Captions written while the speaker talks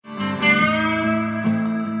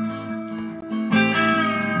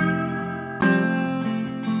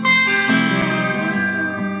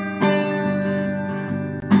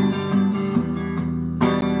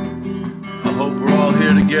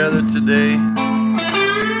together today.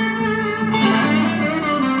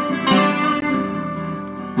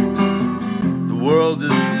 The world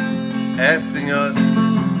is asking us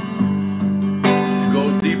to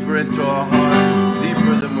go deeper into our hearts,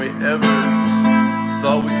 deeper than we ever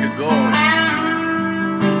thought we could go.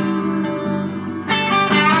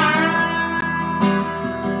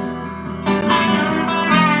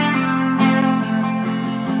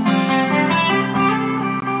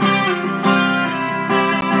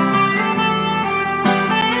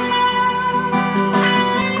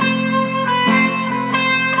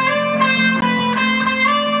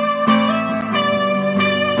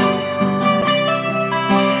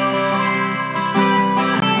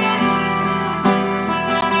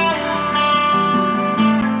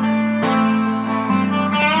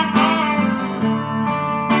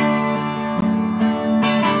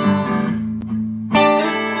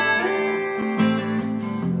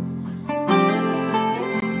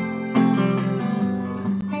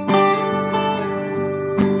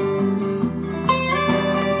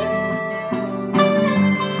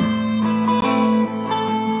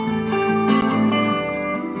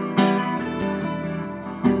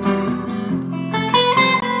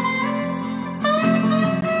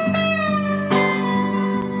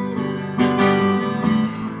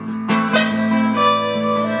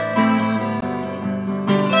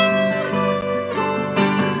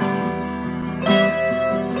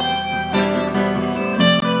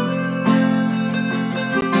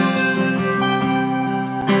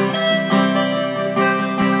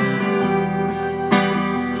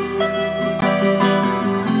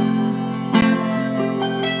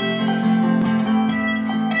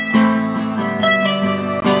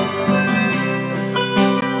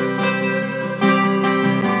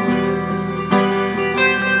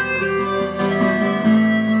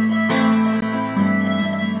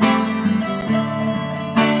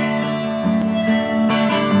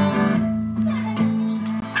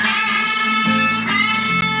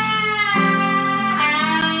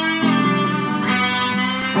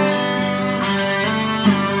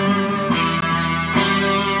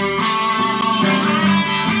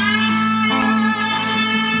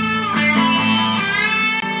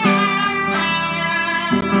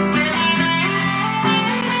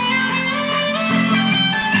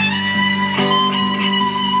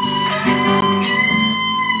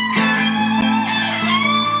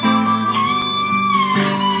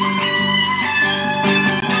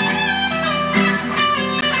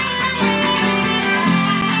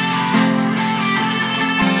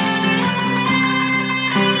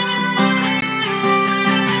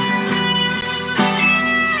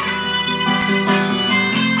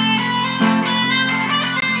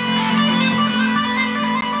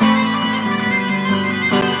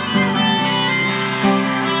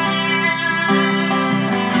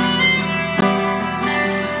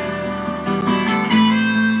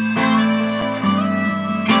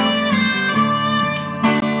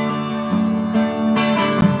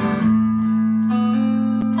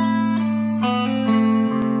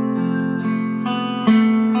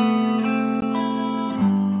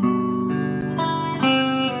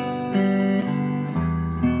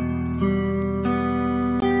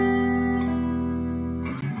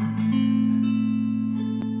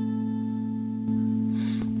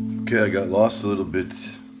 Okay, I got lost a little bit.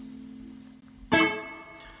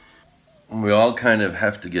 We all kind of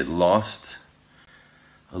have to get lost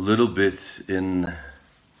a little bit in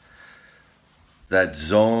that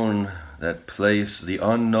zone, that place, the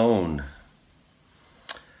unknown.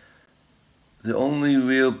 The only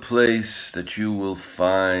real place that you will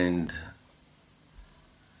find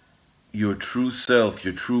your true self,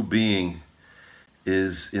 your true being,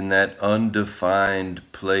 is in that undefined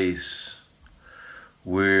place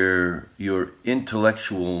where your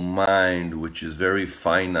intellectual mind, which is very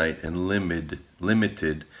finite and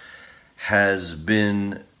limited, has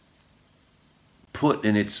been put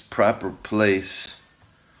in its proper place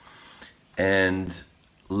and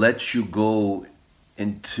lets you go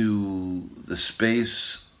into the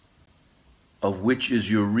space of which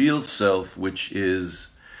is your real self, which is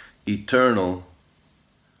eternal.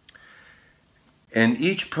 And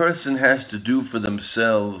each person has to do for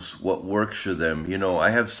themselves what works for them. You know, I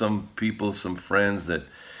have some people, some friends that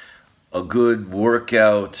a good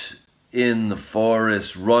workout in the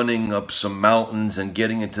forest, running up some mountains and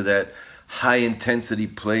getting into that high intensity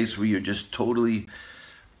place where you're just totally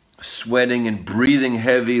sweating and breathing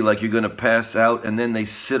heavy like you're going to pass out. And then they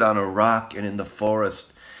sit on a rock and in the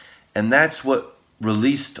forest. And that's what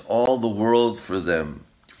released all the world for them.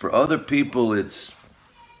 For other people, it's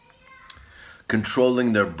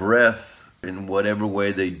controlling their breath in whatever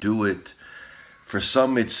way they do it. For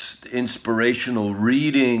some, it's inspirational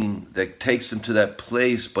reading that takes them to that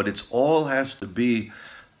place, but it's all has to be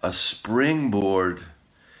a springboard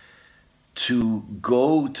to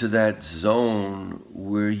go to that zone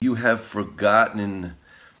where you have forgotten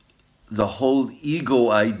the whole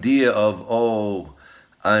ego idea of, oh,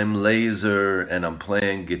 I'm laser and I'm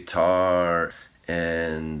playing guitar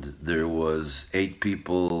and there was 8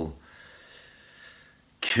 people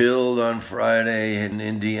killed on Friday in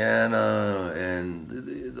Indiana,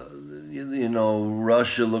 and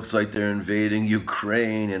Russia looks like they're invading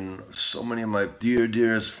Ukraine, and so many of my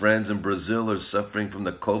dearest friends in Brazil are suffering from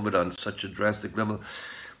the COVID on such a drastic level.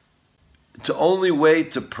 The only way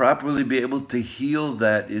to properly be able to heal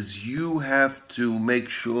that is you have to make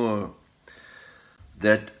sure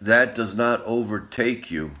that that does not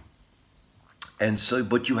overtake you. And so,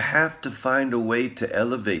 but you have to find a way to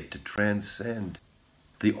elevate, to transcend.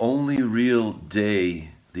 The only real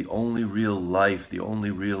day, the only real life, the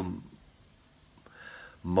only real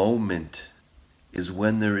moment is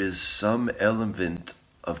when there is some element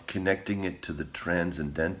of connecting it to the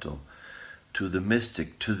transcendental, to the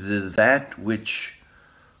mystic, to that which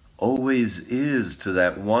always is, to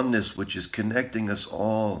that oneness which is connecting us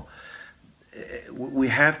all. We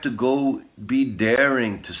have to go be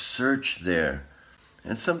daring to search there.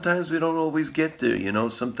 And sometimes we don't always get there,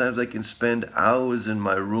 Sometimes I can spend hours in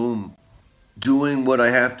my room doing what I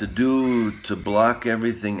have to do to block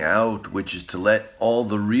everything out, which is to let all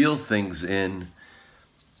the real things in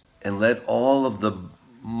and let all of the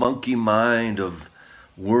monkey mind of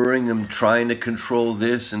worrying and trying to control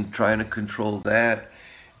this and trying to control that.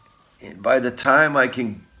 And by the time I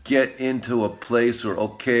can get into a place where,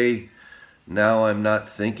 okay, now I'm not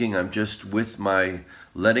thinking, I'm just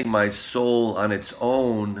letting my soul on its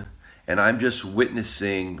own, and I'm just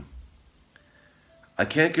witnessing. I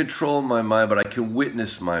can't control my mind, but I can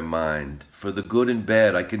witness my mind for the good and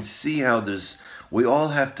bad. I can see how we all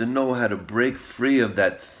have to know how to break free of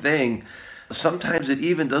that thing. Sometimes it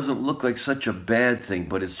even doesn't look like such a bad thing,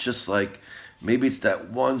 but it's just like, maybe it's that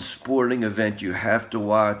one sporting event you have to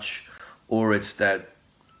watch, or it's that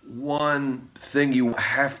one thing you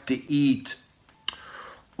have to eat,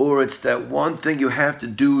 or it's that one thing you have to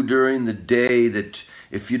do during the day that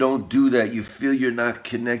if you don't do that, you feel you're not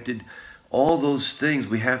connected. All those things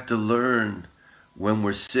we have to learn when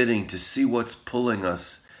we're sitting to see what's pulling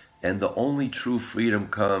us. And the only true freedom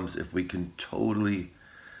comes if we can totally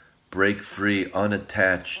break free,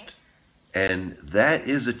 unattached. And that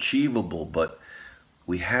is achievable, but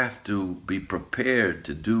we have to be prepared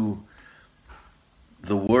to do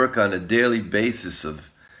the work on a daily basis of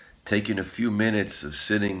taking a few minutes of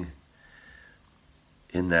sitting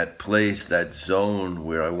in that place, that zone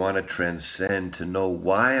where I want to transcend, to know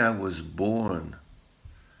why I was born.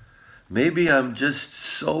 Maybe I'm just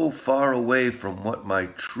so far away from what my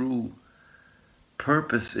true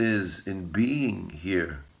purpose is in being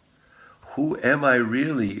here. Who am I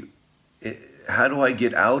really? How do I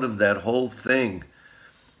get out of that whole thing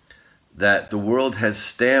that the world has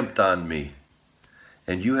stamped on me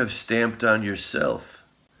and you have stamped on yourself?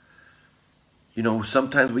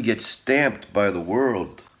 Sometimes we get stamped by the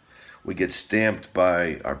world. We get stamped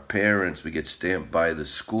by our parents. We get stamped by the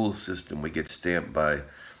school system. We get stamped by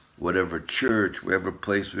whatever church, wherever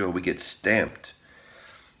place we are. We get stamped.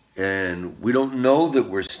 And we don't know that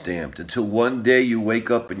we're stamped until one day you wake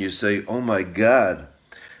up and you say, oh my God,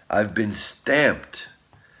 I've been stamped.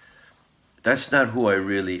 That's not who I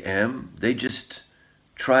really am. They just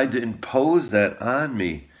tried to impose that on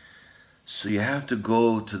me. So you have to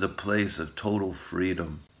go to the place of total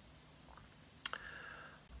freedom,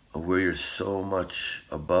 where you're so much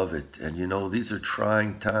above it. And these are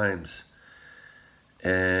trying times.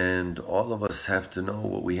 And all of us have to know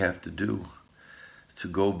what we have to do to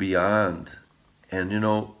go beyond. And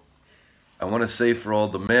I want to say for all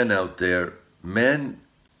the men out there, men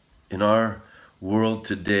in our world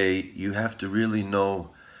today, you have to really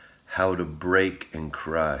know how to break and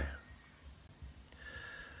cry.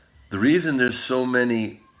 The reason there's so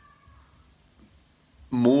many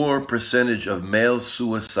more percentage of male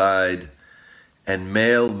suicide and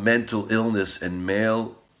male mental illness and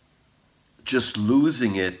male just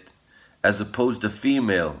losing it as opposed to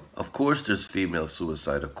female. Of course there's female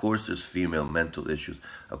suicide. Of course there's female mental issues.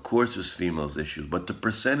 Of course there's females issues. But the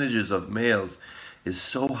percentages of males is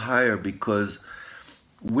so higher because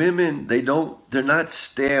women, they're not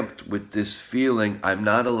stamped with this feeling, I'm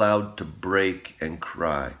not allowed to break and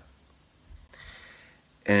cry.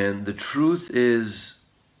 And the truth is,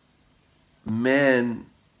 men,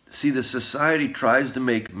 the society tries to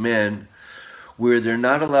make men where they're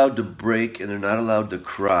not allowed to break and they're not allowed to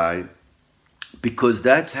cry because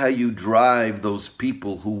that's how you drive those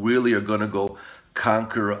people who really are going to go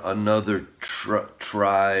conquer another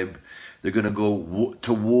tribe. They're going to go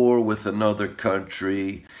to war with another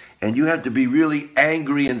country, and you have to be really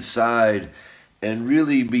angry inside and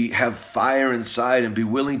really have fire inside and be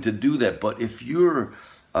willing to do that. But if you're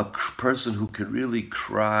a person who can really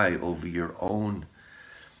cry over your own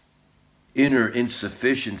inner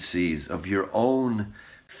insufficiencies, of your own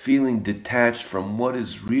feeling detached from what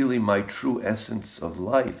is really my true essence of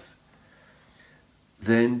life,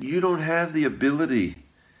 then you don't have the ability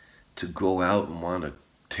to go out and want to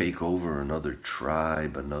take over another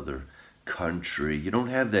tribe, another country. You don't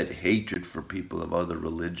have that hatred for people of other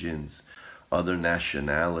religions, other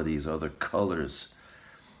nationalities, other colors.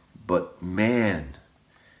 But man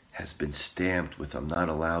has been stamped with, I'm not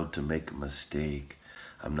allowed to make a mistake.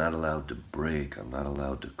 I'm not allowed to break. I'm not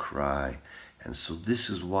allowed to cry. And so this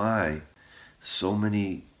is why so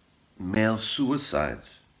many male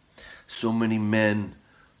suicides, so many men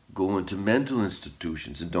go into mental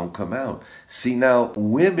institutions and don't come out. See, now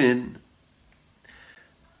we're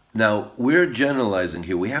generalizing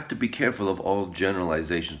here. We have to be careful of all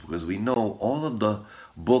generalizations, because we know all of the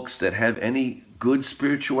books that have any good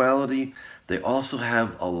spirituality, they also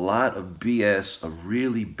have a lot of BS of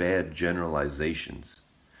really bad generalizations.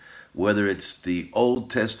 Whether it's the Old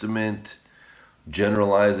Testament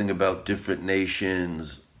generalizing about different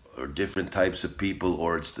nations or different types of people,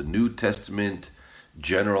 or it's the New Testament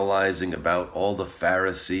generalizing about all the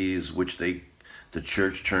Pharisees, which the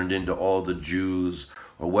church turned into all the Jews,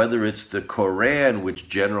 or whether it's the Quran, which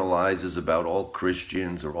generalizes about all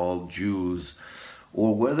Christians or all Jews,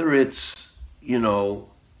 or whether it's,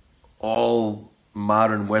 all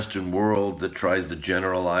modern Western world that tries to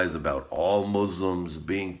generalize about all Muslims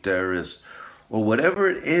being terrorists, or whatever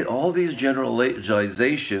it is, all these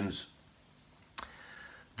generalizations,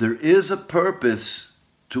 there is a purpose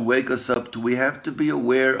to wake us up to. We have to be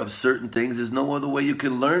aware of certain things. There's no other way you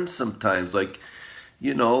can learn sometimes. Like,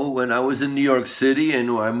 when I was in New York City and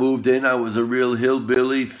I moved in, I was a real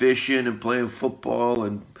hillbilly, fishing and playing football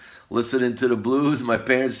and listening to the blues. My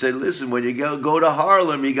parents said, listen, when you go to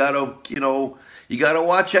Harlem, you gotta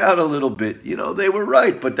watch out a little bit. They were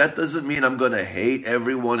right, but that doesn't mean I'm gonna hate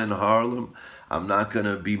everyone in Harlem. I'm not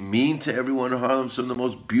gonna be mean to everyone in Harlem. Some of the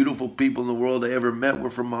most beautiful people in the world I ever met were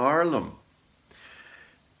from Harlem.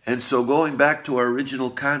 And so going back to our original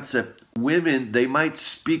concept, women, they might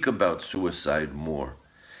speak about suicide more.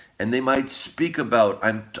 And they might speak about,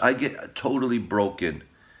 I get totally broken.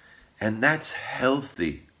 And that's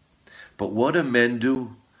healthy. But what do men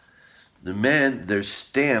do? The men, they're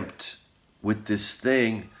stamped with this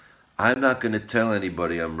thing. I'm not going to tell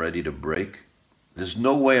anybody I'm ready to break. There's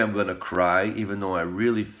no way I'm going to cry, even though I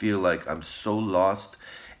really feel like I'm so lost.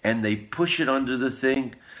 And they push it under the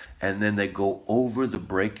thing, and then they go over the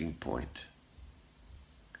breaking point.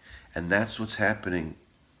 And that's what's happening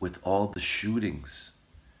with all the shootings.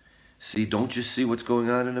 See, don't you see what's going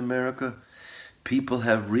on in America? People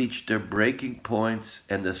have reached their breaking points,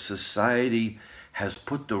 and the society has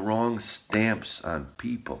put the wrong stamps on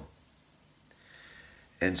people.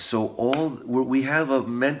 And so we have a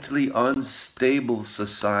mentally unstable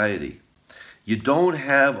society. You don't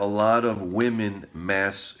have a lot of women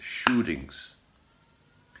mass shootings.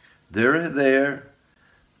 They're there,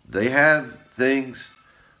 they have things,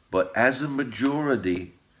 but as a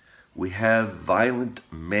majority, we have violent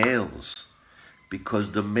males,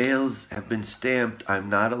 because the males have been stamped, I'm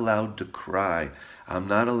not allowed to cry. I'm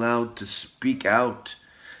not allowed to speak out.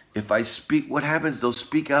 If I speak, what happens? They'll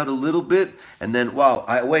speak out a little bit, and then, wow,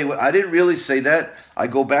 wait, I didn't really say that. I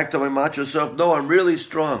go back to my macho self. No, I'm really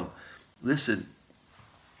strong. Listen,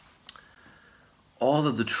 all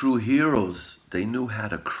of the true heroes, they knew how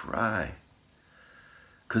to cry.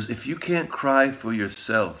 Because if you can't cry for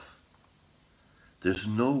yourself, there's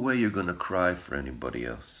no way you're going to cry for anybody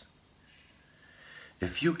else.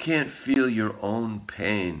 If you can't feel your own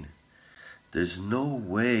pain, there's no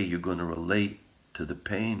way you're going to relate to the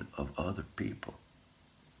pain of other people.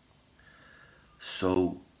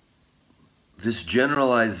 So this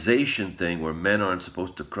generalization thing where men aren't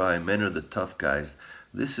supposed to cry, men are the tough guys,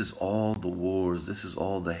 this is all the wars, this is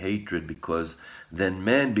all the hatred, because then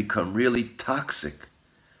men become really toxic.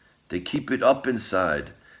 They keep it up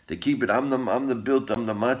inside. They keep it, I'm the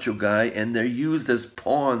macho guy, and they're used as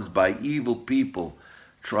pawns by evil people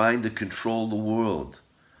trying to control the world.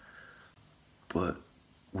 But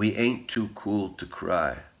we ain't too cool to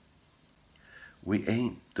cry. We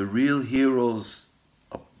ain't. The real heroes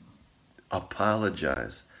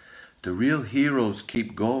apologize. The real heroes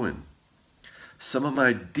keep going. Some of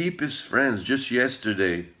my deepest friends, just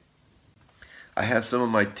yesterday, I have some of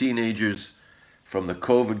my teenagers from the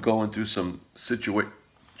COVID, going through some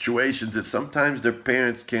situations that sometimes their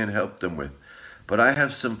parents can't help them with. But I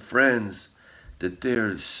have some friends that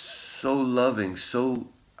they're so loving, so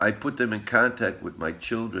I put them in contact with my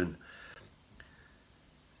children.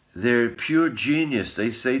 They're pure genius.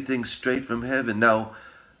 They say things straight from heaven. Now,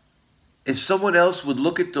 if someone else would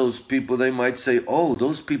look at those people, they might say, oh,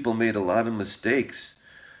 those people made a lot of mistakes.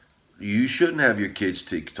 You shouldn't have your kids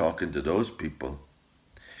talking to those people.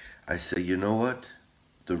 I say, you know what?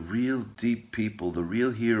 The real deep people, the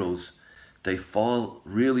real heroes, they fall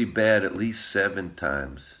really bad at least 7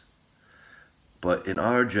 times. But in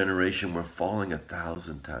our generation, we're falling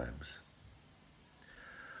 1,000 times.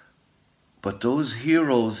 But those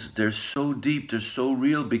heroes, they're so deep, they're so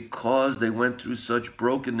real because they went through such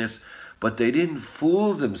brokenness, but they didn't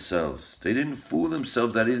fool themselves. They didn't fool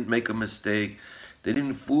themselves that I didn't make a mistake. They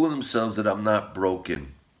didn't fool themselves that I'm not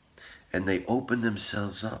broken. And they opened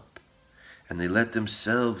themselves up. And they let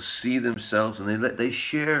themselves see themselves, and they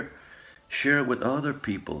share it with other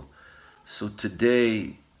people. So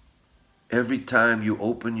today, every time you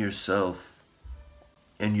open yourself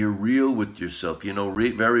and you're real with yourself,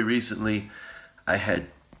 very recently I had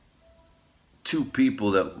 2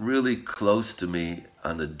 people that really close to me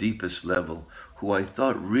on the deepest level who I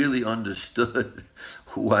thought really understood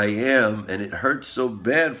who I am, and it hurt so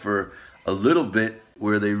bad for a little bit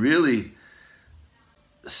where they really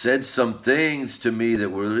said some things to me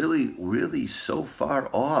that were really, really so far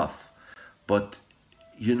off. But,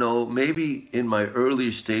 maybe in my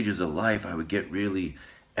earlier stages of life, I would get really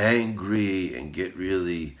angry and get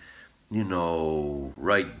really,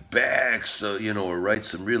 write back, so, or write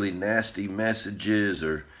some really nasty messages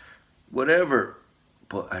or whatever.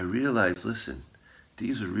 But I realized, listen,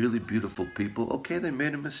 these are really beautiful people. Okay, they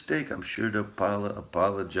made a mistake. I'm sure they'll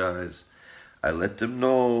apologize. I let them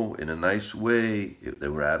know in a nice way. They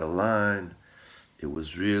were out of line. It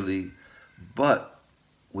was really, but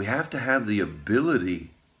we have to have the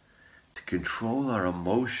ability to control our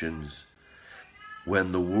emotions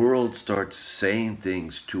when the world starts saying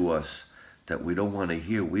things to us that we don't want to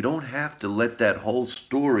hear. We don't have to let that whole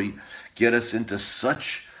story get us into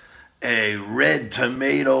such a red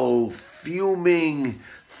tomato fuming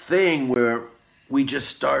thing where we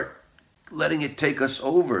just start letting it take us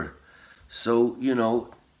over. So,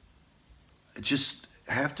 just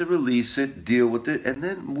have to release it, deal with it, and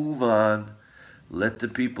then move on. Let the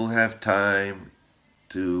people have time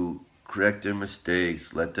to correct their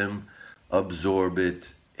mistakes. Let them absorb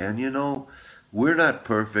it. And, we're not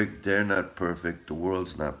perfect. They're not perfect. The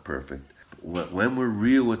world's not perfect. But when we're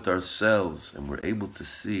real with ourselves and we're able to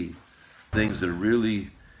see things that are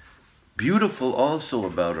really beautiful also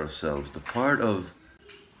about ourselves, the part of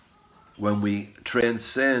when we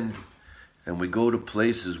transcend and we go to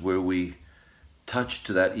places where we touch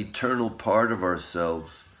to that eternal part of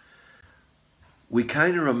ourselves, we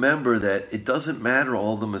kind of remember that it doesn't matter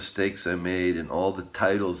all the mistakes I made and all the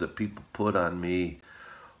titles that people put on me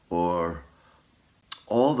or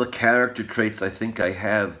all the character traits I think I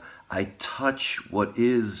have. I touch what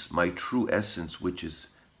is my true essence, which is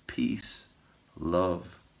peace,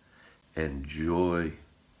 love, and joy.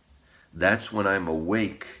 That's when I'm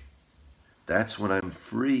awake. That's when I'm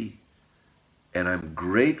free. And I'm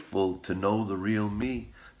grateful to know the real me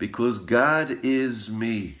because God is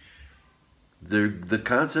me. The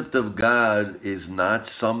concept of God is not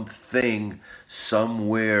something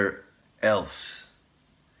somewhere else.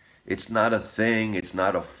 It's not a thing, it's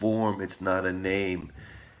not a form, it's not a name.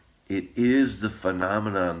 It is the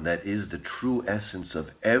phenomenon that is the true essence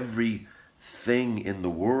of everything in the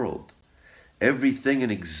world. Everything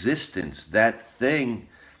in existence, that thing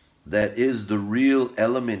that is the real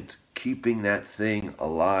element keeping that thing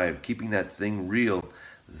alive, keeping that thing real,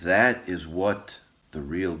 that is what the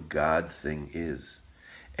real God thing is.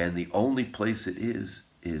 And the only place it is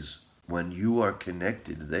when you are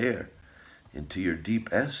connected there into your deep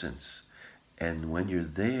essence. And when you're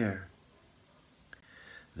there,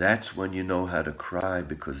 that's when you know how to cry,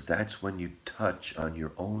 because that's when you touch on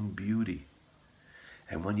your own beauty.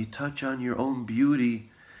 And when you touch on your own beauty,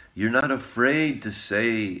 you're not afraid to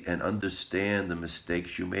say and understand the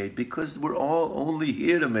mistakes you made, because we're all only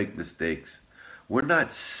here to make mistakes. We're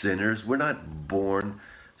not sinners. We're not born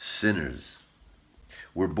sinners.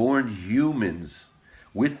 We're born humans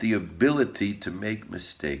with the ability to make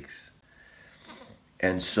mistakes.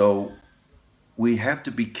 And so we have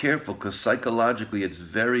to be careful, because psychologically it's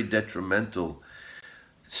very detrimental.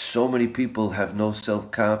 So many people have no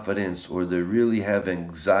self-confidence, or they really have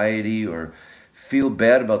anxiety or feel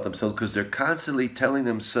bad about themselves because they're constantly telling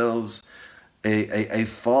themselves a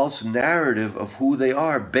false narrative of who they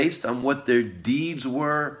are based on what their deeds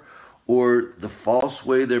were or the false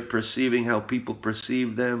way they're perceiving how people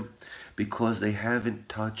perceive them, because they haven't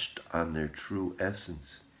touched on their true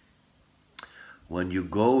essence. When you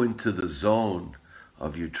go into the zone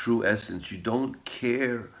of your true essence, you don't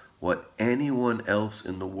care what anyone else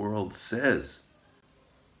in the world says.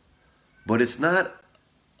 But it's not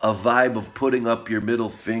a vibe of putting up your middle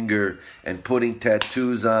finger and putting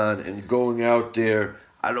tattoos on and going out there.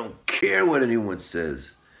 I don't care what anyone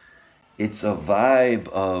says. It's a vibe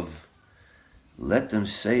of let them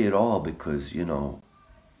say it all, because,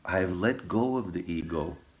 I've let go of the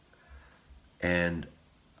ego, and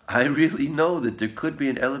I really know that there could be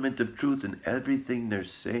an element of truth in everything they're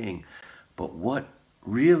saying. But what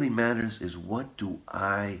really matters is, what do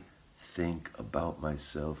I think about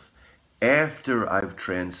myself after I've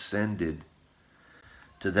transcended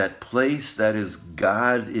to that place that is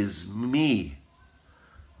God is me.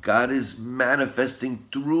 God is manifesting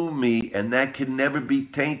through me, and that can never be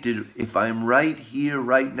tainted if I'm right here,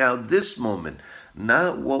 right now, this moment.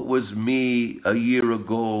 Not what was me a year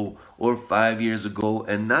ago or 5 years ago,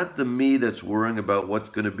 and not the me that's worrying about what's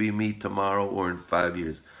going to be me tomorrow or in 5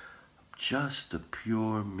 years. Just the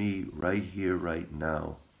pure me right here, right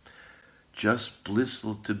now. Just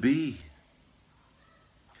blissful to be.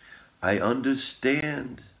 I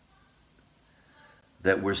understand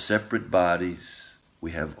that we're separate bodies.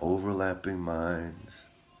 We have overlapping minds,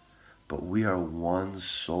 but we are one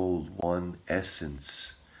soul, one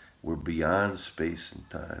essence. We're beyond space and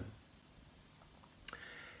time.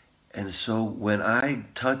 And so when I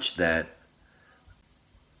touch that,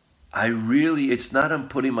 it's not I'm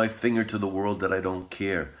putting my finger to the world that I don't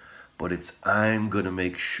care, but it's I'm going to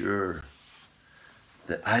make sure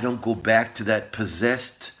that I don't go back to that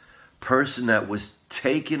possessed person that was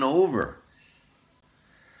taken over.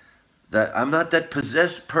 That I'm not that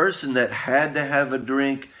possessed person that had to have a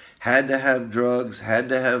drink, had to have drugs, had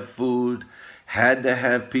to have food, had to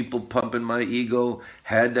have people pumping my ego,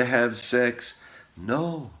 had to have sex.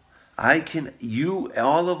 No,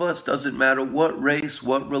 all of us, doesn't matter what race,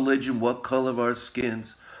 what religion, what color of our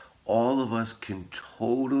skins, all of us can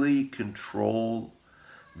totally control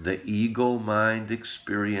the ego mind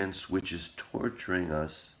experience, which is torturing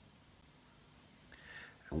us.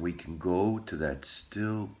 And we can go to that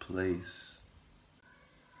still place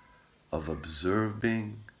of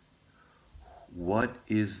observing what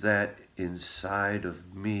is that inside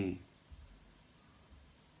of me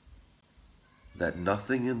that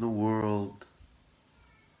nothing in the world,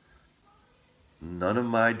 none of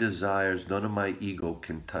my desires, none of my ego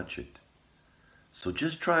can touch it. So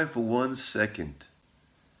just try for 1 second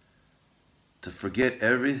to forget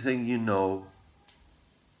everything you know,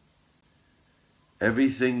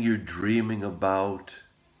 everything you're dreaming about.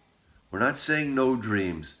 We're not saying no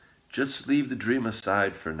dreams. Just leave the dream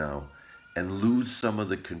aside for now and lose some of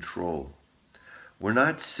the control. We're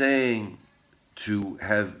not saying to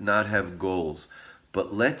not have goals,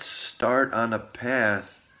 but let's start on a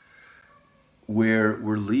path where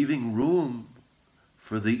we're leaving room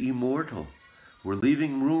for the immortal. We're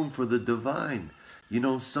leaving room for the divine.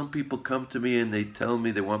 Some people come to me and they tell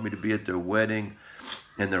me they want me to be at their wedding,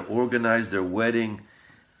 and they're organized their wedding,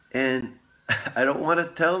 and I don't want to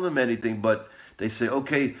tell them anything, but they say,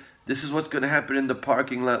 okay, this is what's going to happen in the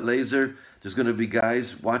parking lot laser. There's going to be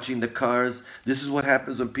guys watching the cars. This is what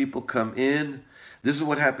happens when people come in. This is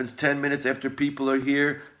what happens 10 minutes after people are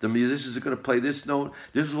here. The musicians are going to play this note.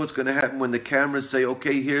 This is what's going to happen when the cameras say,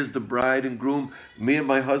 okay, here's the bride and groom. Me and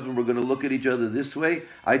my husband, we're going to look at each other this way.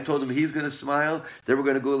 I told him he's going to smile. Then we're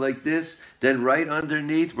going to go like this. Then right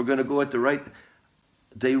underneath, we're going to go at the right.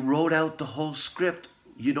 They wrote out the whole script.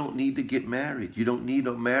 You don't need to get married. You don't need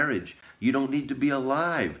a marriage. You don't need to be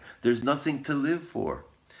alive. There's nothing to live for.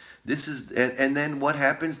 And then what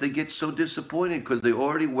happens? They get so disappointed because they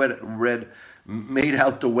already made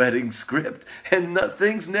out the wedding script, and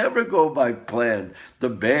things never go by plan. The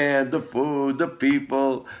band, the food, the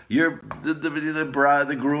people, the bride,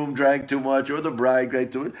 the groom drank too much, or the bride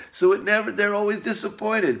drank too much. So they're always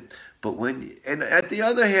disappointed. But and at the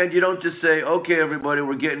other hand, you don't just say, okay, everybody,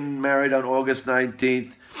 we're getting married on August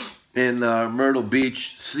 19th in Myrtle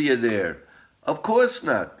Beach. See you there. Of course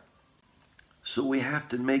not. So we have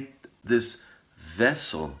to make this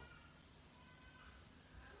vessel,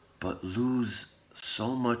 but lose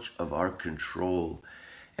so much of our control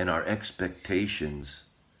and our expectations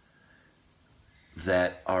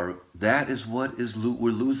that is what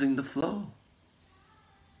we're losing the flow.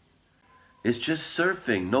 It's just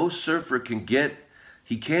surfing. No surfer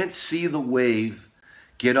he can't see the wave,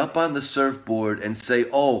 get up on the surfboard and say,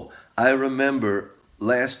 oh, I remember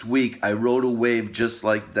last week I rode a wave just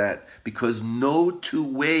like that. Because no two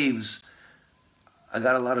waves I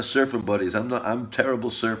got a lot of surfing buddies. I'm a terrible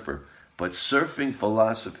surfer. But surfing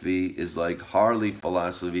philosophy is like Harley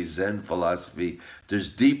philosophy, Zen philosophy. There's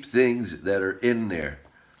deep things that are in there.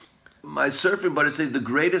 My surfing buddies say the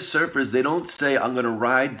greatest surfers, they don't say, I'm going to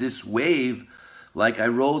ride this wave like I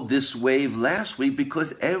rode this wave last week,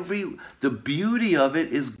 because the beauty of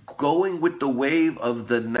it is going with the wave of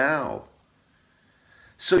the now.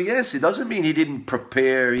 So yes, it doesn't mean he didn't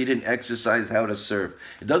prepare, he didn't exercise how to surf.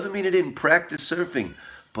 It doesn't mean he didn't practice surfing,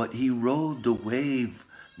 but he rode the wave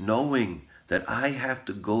knowing that I have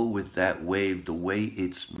to go with that wave the way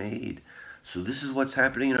it's made. So this is what's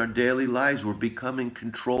happening in our daily lives. We're becoming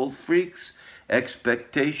control freaks,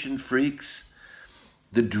 expectation freaks.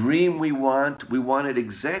 The dream we want it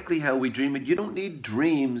exactly how we dream it. You don't need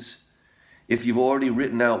dreams if you've already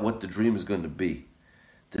written out what the dream is going to be.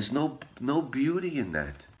 There's no beauty in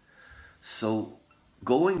that. So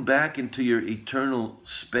going back into your eternal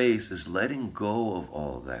space is letting go of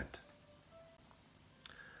all that.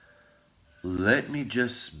 Let me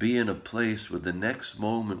just be in a place where the next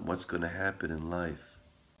moment what's going to happen in life.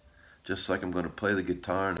 Just like I'm going to play the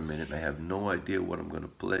guitar in a minute and I have no idea what I'm going to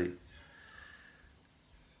play.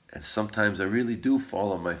 And sometimes I really do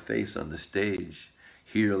fall on my face on the stage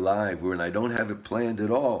here live when I don't have it planned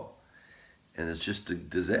at all. And it's just a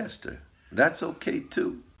disaster. That's okay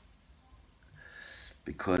too.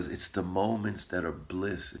 Because it's the moments that are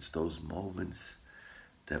bliss. It's those moments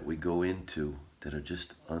that we go into that are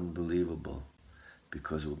just unbelievable.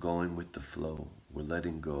 Because we're going with the flow. We're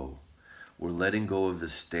letting go. We're letting go of the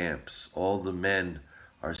stamps. All the men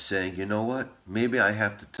are saying, you know what? Maybe I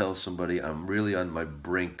have to tell somebody I'm really on my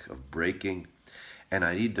brink of breaking and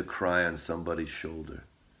I need to cry on somebody's shoulder.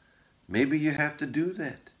 Maybe you have to do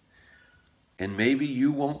that. And maybe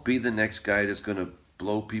you won't be the next guy that's going to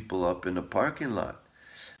blow people up in a parking lot.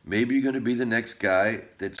 Maybe you're going to be the next guy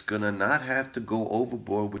that's going to not have to go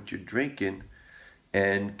overboard with your drinking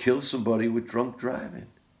and kill somebody with drunk driving.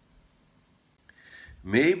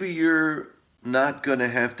 Maybe you're not going to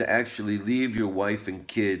have to actually leave your wife and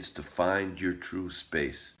kids to find your true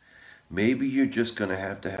space. Maybe you're just going to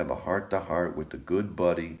have a heart-to-heart with a good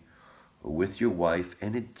buddy or with your wife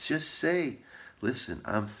and just say, listen,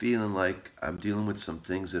 I'm feeling like I'm dealing with some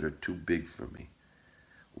things that are too big for me.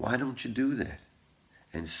 Why don't you do that?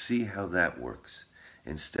 And see how that works.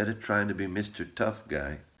 Instead of trying to be Mr. Tough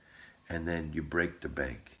Guy, and then you break the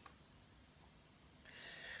bank.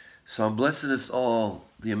 So I'm blessing us all.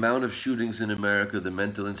 The amount of shootings in America, the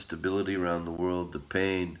mental instability around the world, the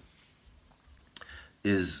pain,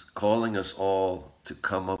 is calling us all to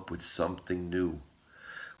come up with something new.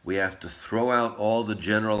 We have to throw out all the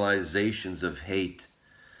generalizations of hate,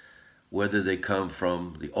 whether they come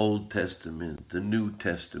from the Old Testament, the New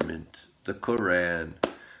Testament, the Quran,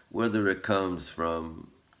 whether it comes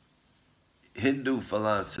from Hindu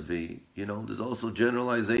philosophy. There's also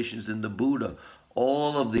generalizations in the Buddha.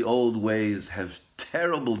 All of the old ways have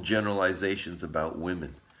terrible generalizations about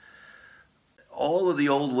women. All of the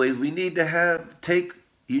old ways, you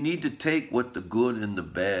need to take what the good and the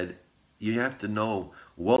bad. You have to know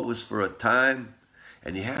what was for a time,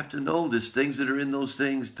 and you have to know there's things that are in those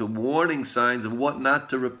things to warning signs of what not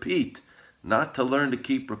to repeat, not to learn to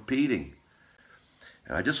keep repeating.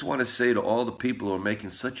 And I just want to say to all the people who are making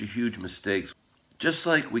such a huge mistakes, just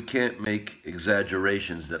like we can't make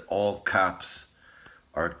exaggerations that all cops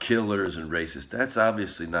are killers and racists. That's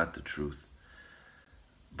obviously not the truth.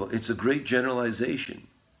 But it's a great generalization.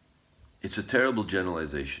 It's a terrible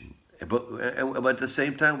generalization. But at the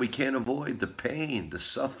same time, we can't avoid the pain, the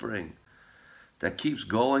suffering that keeps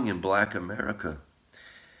going in Black America.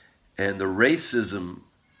 And the racism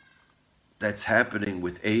that's happening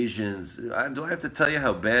with Asians. Do I have to tell you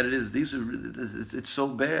how bad it is? It's so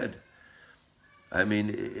bad. I mean,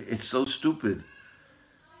 it's so stupid.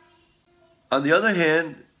 On the other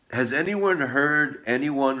hand, has anyone heard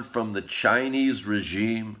anyone from the Chinese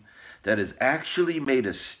regime that has actually made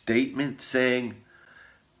a statement saying,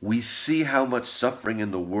 we see how much suffering in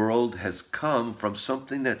the world has come from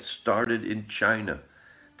something that started in China?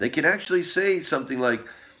 They can actually say something like,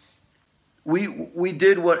 we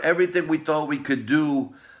did everything we thought we could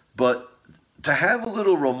do, but to have a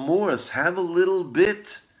little remorse, have a little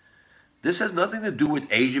bit. This has nothing to do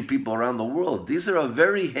with Asian people around the world. These are a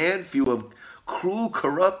very handful of cruel,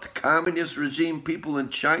 corrupt, communist regime people in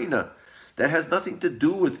China. That has nothing to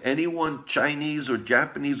do with anyone Chinese or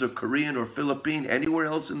Japanese or Korean or Philippine, anywhere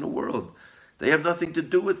else in the world. They have nothing to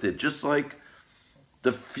do with it. Just like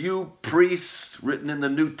the few priests written in the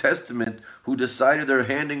New Testament who decided they're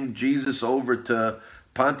handing Jesus over to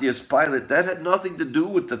Pontius Pilate, that had nothing to do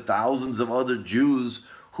with the thousands of other Jews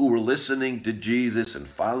who were listening to Jesus and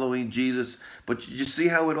following Jesus. But you see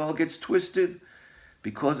how it all gets twisted?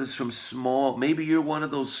 Because it's from small, maybe you're one of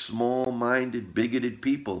those small-minded, bigoted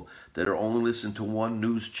people that are only listening to one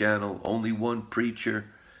news channel, only one preacher.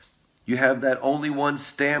 You have that only one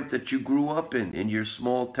stamp that you grew up in your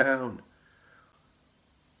small town.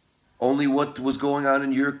 Only what was going on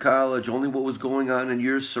in your college, only what was going on in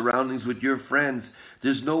your surroundings with your friends.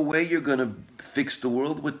 There's no way you're going to fix the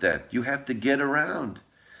world with that. You have to get around.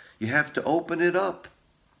 You have to open it up.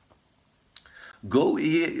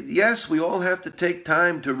 Yes, we all have to take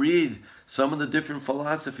time to read some of the different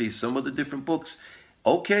philosophies, some of the different books.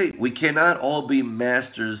 Okay, we cannot all be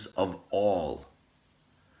masters of all.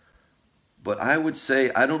 But I would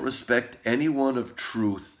say I don't respect anyone of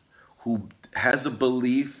truth who has a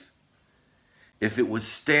belief if it was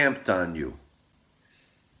stamped on you.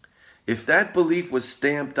 If that belief was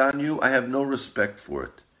stamped on you, I have no respect for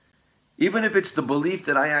it. Even if it's the belief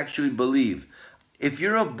that I actually believe. If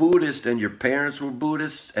you're a Buddhist and your parents were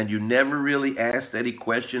Buddhists and you never really asked any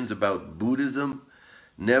questions about Buddhism,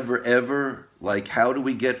 never ever, like how do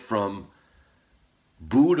we get from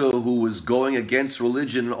Buddha, who was going against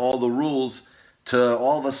religion and all the rules, to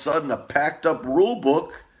all of a sudden a packed up rule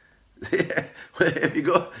book? If you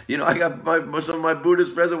go, I got some of my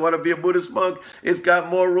Buddhist friends that want to be a Buddhist monk. It's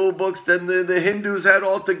got more rule books than the Hindus had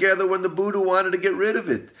altogether when the Buddha wanted to get rid of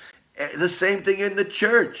it. The same thing in the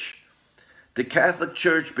church. The Catholic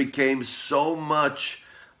Church became so much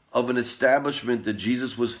of an establishment that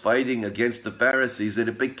Jesus was fighting against the Pharisees that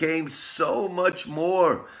it became so much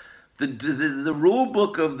more. The rule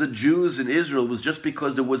book of the Jews in Israel was just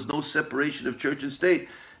because there was no separation of church and state.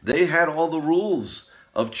 They had all the rules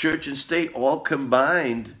of church and state all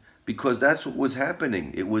combined because that's what was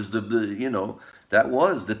happening. It was that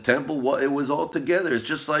was the temple. It was all together. It's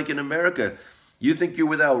just like in America. You think you're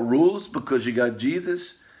without rules because you got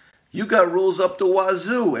Jesus? You got rules up to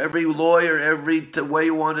wazoo. Every lawyer, every way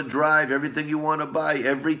you want to drive, everything you want to buy,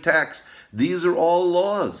 every tax. These are all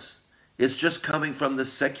laws. It's just coming from the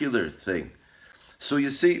secular thing. So you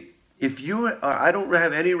see, I don't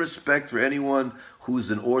have any respect for anyone who's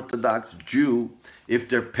an Orthodox Jew. If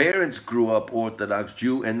their parents grew up Orthodox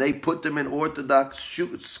Jew and they put them in Orthodox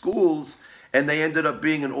schools and they ended up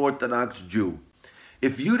being an Orthodox Jew.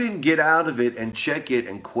 If you didn't get out of it and check it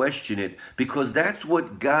and question it, because that's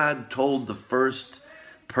what God told the first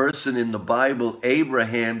person in the Bible,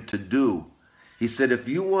 Abraham, to do. He said, if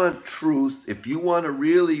you want truth, if you want to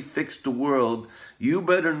really fix the world, you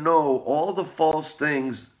better know all the false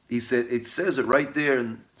things. He said, it says it right there.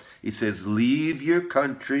 And he says, leave your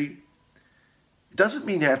country. It doesn't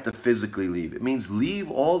mean you have to physically leave. It means leave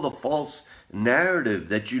all the false narrative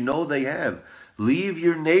that you know they have. Leave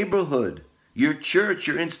your neighborhood, your church,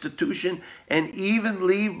 your institution, and even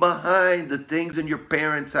leave behind the things in your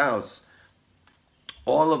parents' house.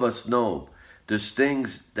 All of us know there's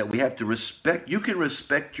things that we have to respect. You can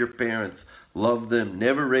respect your parents, love them,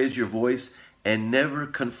 never raise your voice, and never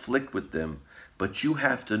conflict with them. But you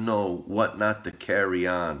have to know what not to carry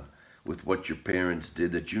on with what your parents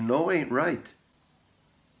did that you know ain't right.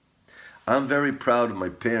 I'm very proud of my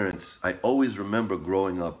parents. I always remember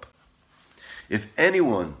growing up. If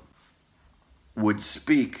anyone would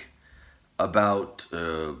speak about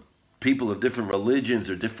people of different religions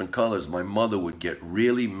or different colors, my mother would get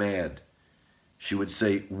really mad. She would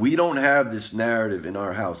say, we don't have this narrative in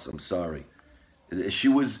our house, I'm sorry. She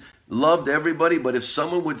loved everybody, but if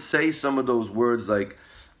someone would say some of those words like,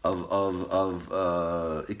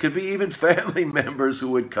 it could be even family members who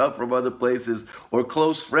would come from other places or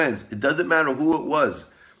close friends. It doesn't matter who it was.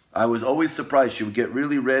 I was always surprised. She would get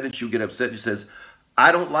really red and she would get upset. She says,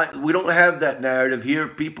 we don't have that narrative here.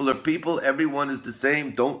 People are people. Everyone is the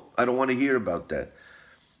same. I don't want to hear about that.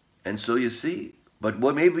 And so you see, but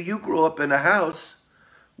maybe you grew up in a house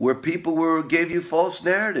where people gave you false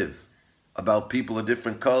narrative about people of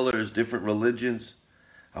different colors, different religions.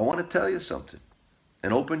 I want to tell you something.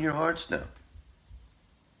 And open your hearts now.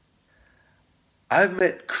 I've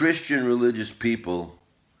met Christian religious people.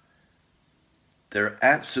 They're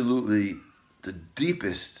absolutely the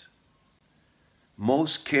deepest,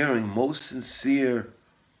 most caring, most sincere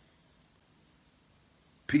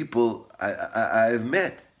people I've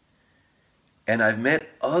met. And I've met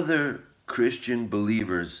other Christian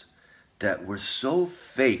believers that were so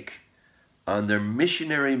fake on their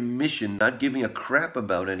missionary mission, not giving a crap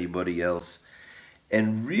about anybody else,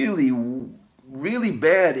 and really, really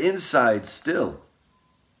bad inside still.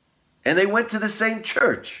 And they went to the same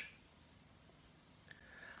church.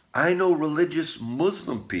 I know religious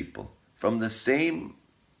Muslim people from the same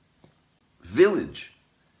village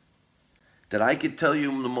that I could tell you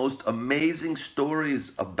the most amazing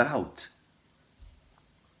stories about.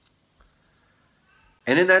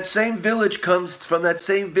 And in that same village from that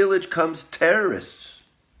same village comes terrorists.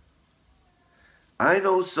 I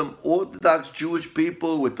know some Orthodox Jewish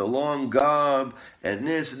people with the long garb and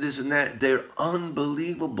this and that. They're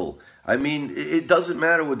unbelievable. I mean, it doesn't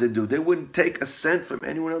matter what they do. They wouldn't take a cent from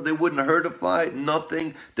anyone else. They wouldn't hurt a fly,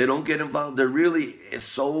 nothing. They don't get involved. They're really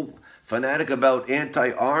so fanatic about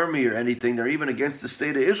anti-army or anything. They're even against the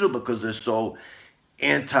state of Israel because they're so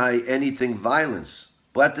anti-anything violence.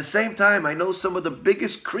 But at the same time, I know some of the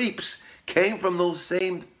biggest creeps came from those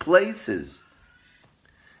same places.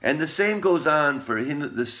 And the same goes on for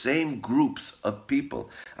the same groups of people.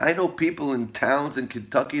 I know people in towns in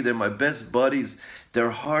Kentucky, they're my best buddies. Their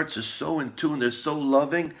hearts are so in tune, they're so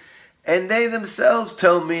loving. And they themselves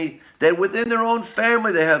tell me that within their own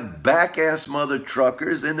family, they have back-ass mother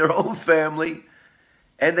truckers in their own family.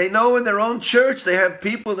 And they know in their own church, they have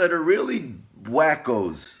people that are really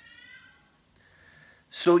wackos.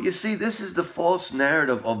 So you see, this is the false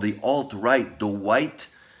narrative of the alt-right,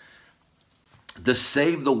 the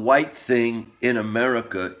save the white thing in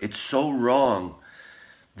America. It's so wrong.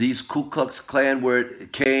 These Ku Klux Klan, where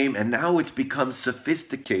it came, and now it's become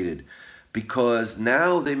sophisticated because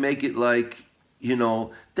now they make it like,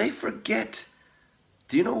 they forget.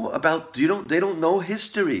 They don't know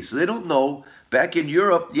history. So they don't know back in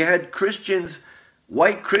Europe, you had Christians,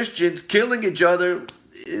 white Christians killing each other,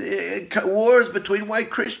 wars between white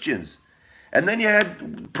Christians. And then you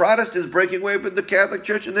had Protestants breaking away from the Catholic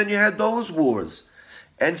Church, and then you had those wars.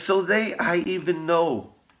 And so I even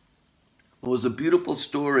know, it was a beautiful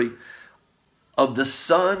story of the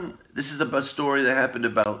son. This is a story that happened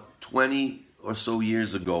about 20 or so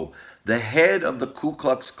years ago. The head of the Ku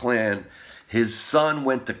Klux Klan, his son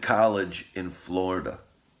went to college in Florida.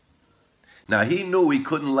 Now, he knew he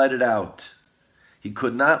couldn't let it out. He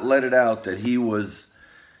could not let it out that he was,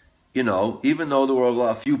 even though there were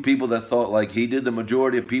a few people that thought like he did, the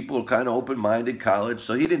majority of people were kind of open-minded college,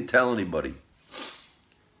 so he didn't tell anybody.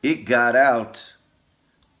 It got out.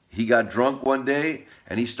 He got drunk one day,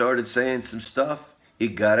 and he started saying some stuff.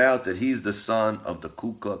 It got out that he's the son of the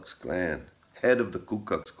Ku Klux Klan, head of the Ku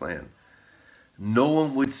Klux Klan. No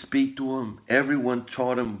one would speak to him. Everyone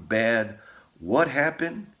taught him bad. What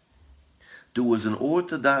happened? There was an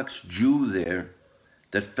Orthodox Jew there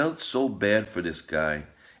that felt so bad for this guy,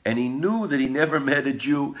 and he knew that he never met a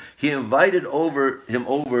Jew. He invited him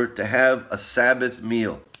over to have a Sabbath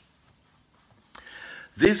meal.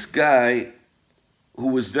 This guy, who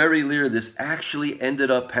was very near this, actually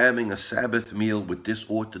ended up having a Sabbath meal with this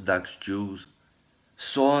Orthodox Jew,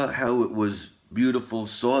 saw how it was beautiful,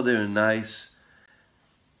 saw they're nice,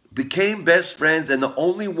 became best friends, and the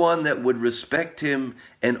only one that would respect him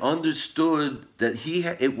and understood that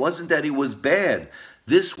it wasn't that he was bad.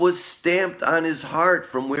 This was stamped on his heart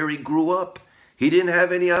from where he grew up. He didn't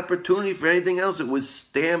have any opportunity for anything else. It was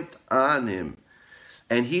stamped on him.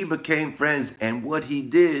 And he became friends. And what he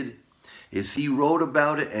did is he wrote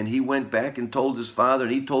about it, and he went back and told his father,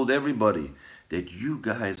 and he told everybody that you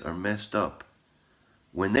guys are messed up.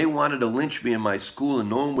 When they wanted to lynch me in my school and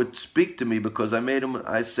no one would speak to me because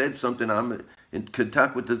I said something, I'm in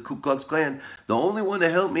contact with the Ku Klux Klan, the only one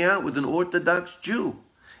that helped me out was an Orthodox Jew.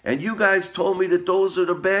 And you guys told me that those are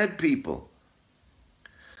the bad people.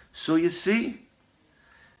 So you see,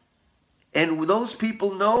 and those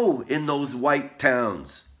people know in those white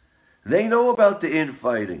towns. They know about the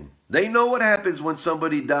infighting. They know what happens when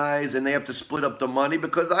somebody dies and they have to split up the money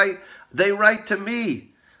because they write to me.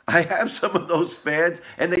 I have some of those fans,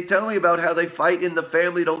 and they tell me about how they fight in the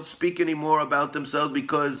family, don't speak anymore about themselves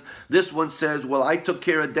because this one says, well, I took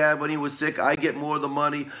care of dad when he was sick. I get more of the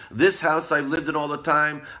money. This house I've lived in all the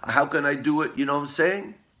time. How can I do it? You know what I'm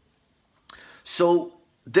saying? So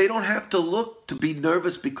they don't have to look to be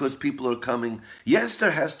nervous because people are coming. Yes,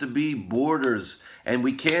 there has to be borders, and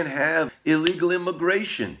we can't have illegal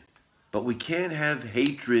immigration, but we can't have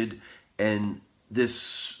hatred and this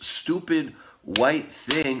stupid white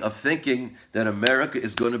thing of thinking that America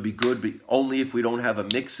is going to be good only if we don't have a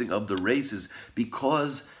mixing of the races,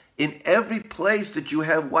 because in every place that you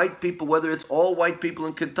have white people, whether it's all white people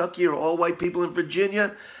in Kentucky or all white people in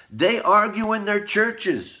Virginia, they argue in their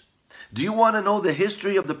churches. Do you want to know the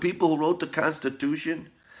history of the people who wrote the Constitution?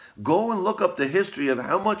 Go and look up the history of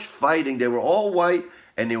how much fighting. They were all white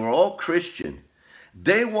and they were all Christian.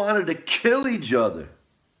 They wanted to kill each other.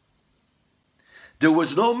 There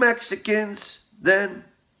was no Mexicans then.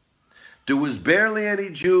 There was barely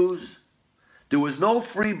any Jews. There was no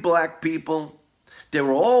free black people. They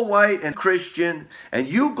were all white and Christian. And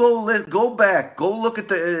you go back, go look at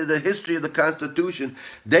the history of the Constitution.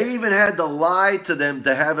 They even had to lie to them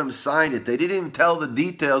to have him sign it. They didn't even tell the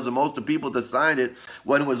details of most of the people that signed it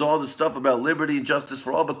when it was all the stuff about liberty and justice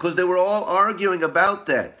for all, because they were all arguing about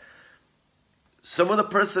that. Some of the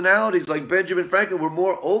personalities, like Benjamin Franklin, were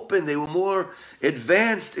more open. They were more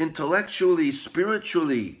advanced intellectually,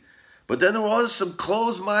 spiritually. But then there was some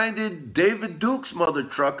closed-minded David Duke's mother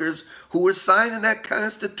truckers who were signing that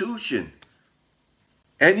Constitution.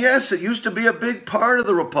 And yes, it used to be a big part of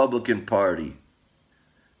the Republican Party.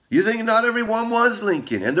 You think not everyone was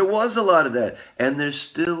Lincoln, and there was a lot of that. And there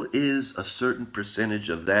still is a certain percentage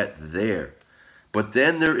of that there. But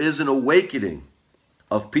then there is an awakening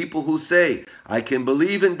of people who say, I can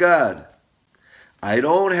believe in God. I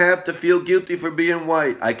don't have to feel guilty for being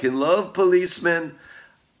white. I can love policemen.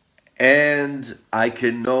 And I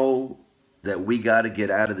can know that we got to get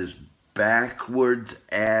out of this backwards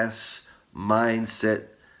ass mindset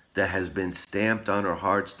that has been stamped on our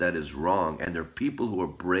hearts that is wrong. And there are people who are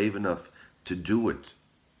brave enough to do it.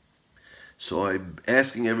 So I'm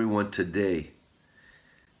asking everyone today,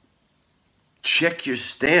 check your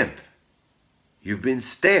stamp. You've been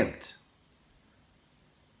stamped.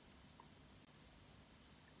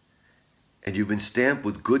 And you've been stamped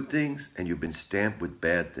with good things and you've been stamped with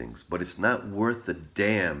bad things. But it's not worth a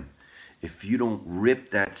damn if you don't rip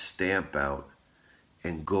that stamp out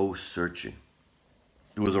and go searching.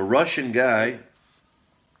 There was a Russian guy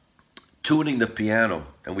tuning the piano,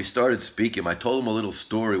 and we started speaking. I told him a little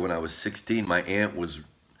story. When I was 16, my aunt was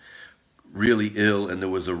really ill, and there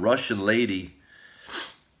was a Russian lady,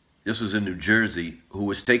 this was in New Jersey, who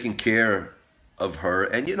was taking care of her.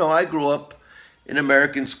 And, I grew up in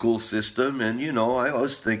American school system, and, I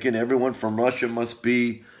was thinking everyone from Russia must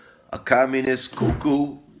be a communist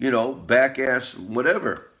cuckoo, back-ass,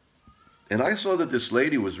 whatever. And I saw that this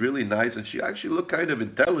lady was really nice, and she actually looked kind of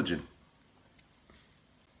intelligent.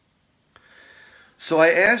 So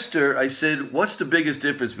I asked her, I said, what's the biggest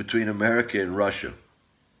difference between America and Russia?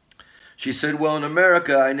 She said, well, in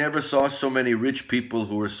America, I never saw so many rich people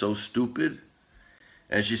who were so stupid.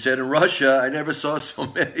 And she said, in Russia, I never saw so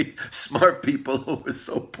many smart people who were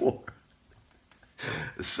so poor.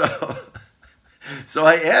 So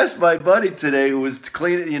I asked my buddy today, who was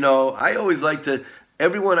cleaning, I always like to, I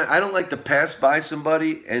don't like to pass by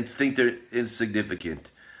somebody and think they're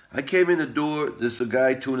insignificant. I came in the door, there's a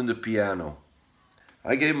guy tuning the piano.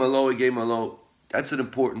 I gave him a low, he gave him a low. That's an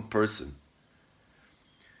important person.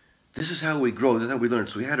 This is how we grow, this is how we learn.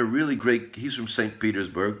 So we had a really great, he's from St.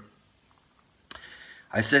 Petersburg.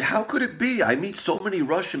 I said, how could it be? I meet so many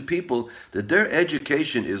Russian people that their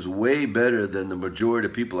education is way better than the majority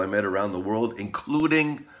of people I met around the world,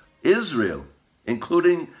 including Israel,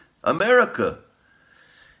 including America.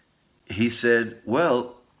 He said,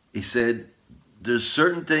 there's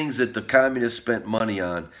certain things that the communists spent money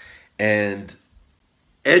on, and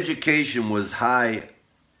education was high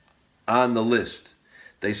on the list.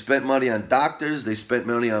 They spent money on doctors, they spent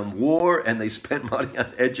money on war, and they spent money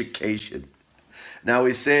on education. Now,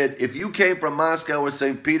 he said, if you came from Moscow or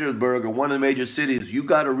St. Petersburg or one of the major cities, you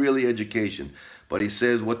got a really education. But he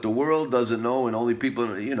says what the world doesn't know, and only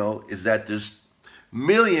people, is that there's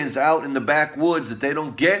millions out in the backwoods that they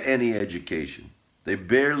don't get any education. They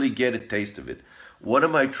barely get a taste of it. What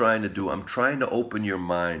am I trying to do? I'm trying to open your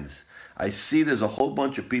minds. I see there's a whole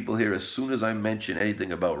bunch of people here. As soon as I mention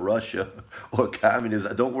anything about Russia or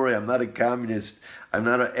communism, don't worry, I'm not a communist. I'm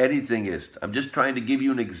not an anythingist. I'm just trying to give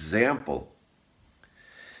you an example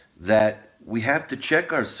that we have to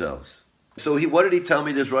check ourselves. So what did he tell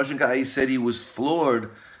me, this Russian guy? He said he was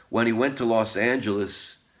floored when he went to Los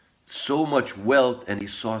Angeles, so much wealth, and he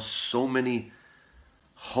saw so many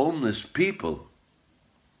homeless people.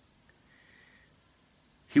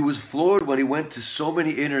 He was floored when he went to so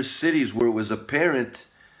many inner cities where it was apparent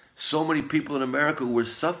so many people in America were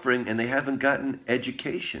suffering and they haven't gotten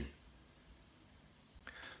education.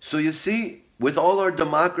 So you see, with all our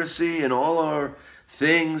democracy and all our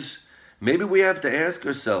things, maybe we have to ask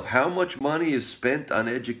ourselves, how much money is spent on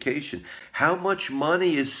education? How much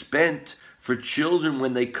money is spent for children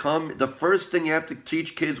when they come? The first thing you have to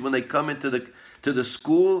teach kids when they come into the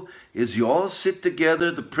school is you all sit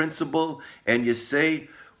together, the principal, and you say,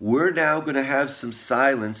 we're now going to have some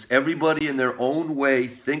silence. Everybody in their own way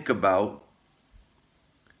think about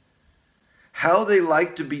how they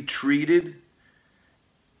like to be treated,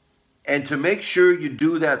 and to make sure you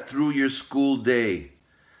do that through your school day.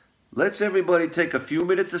 Let's everybody take a few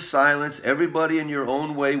minutes of silence, everybody in your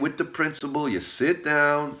own way with the principal. You sit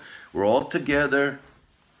down, we're all together.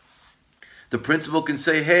 The principal can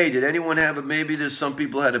say, hey, did anyone have maybe there's some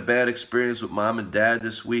people had a bad experience with mom and dad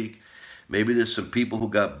this week. Maybe there's some people who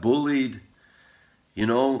got bullied. You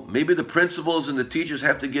know, maybe the principals and the teachers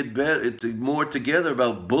have to get more together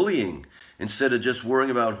about bullying instead of just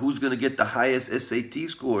worrying about who's going to get the highest SAT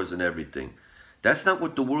scores and everything. That's not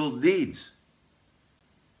what the world needs.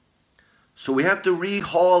 So we have to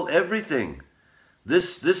rehaul everything.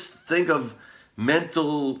 This thing of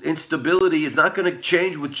mental instability is not going to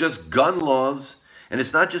change with just gun laws. And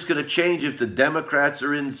it's not just going to change if the Democrats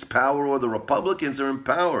are in power or the Republicans are in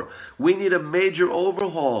power. We need a major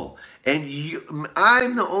overhaul. And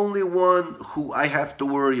I'm the only one who I have to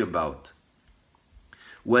worry about.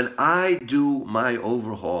 When I do my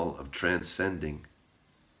overhaul of transcending,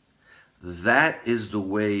 that is the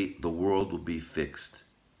way the world will be fixed.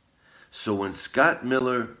 So when Scott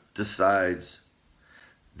Miller decides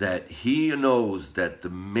that he knows that the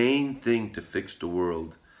main thing to fix the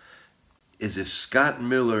world is if Scott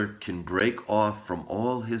Miller can break off from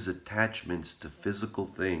all his attachments to physical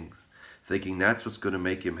things, thinking that's what's going to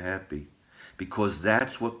make him happy, because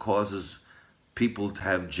that's what causes people to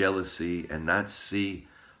have jealousy and not see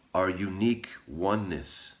our unique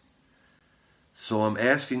oneness. So I'm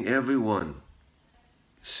asking everyone,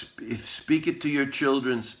 speak it to your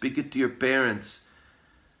children, speak it to your parents.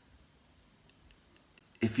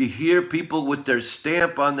 If you hear people with their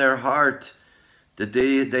stamp on their heart that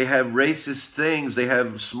they have racist things, they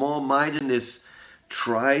have small-mindedness,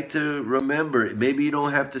 try to remember. Maybe you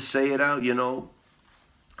don't have to say it out, you know.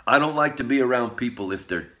 I don't like to be around people if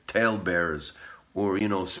they're talebearers or, you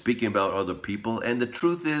know, speaking about other people. And the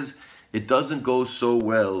truth is, it doesn't go so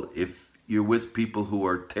well if you're with people who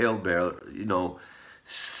are talebearers, you know,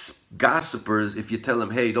 gossipers. If you tell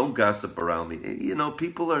them, hey, don't gossip around me. You know,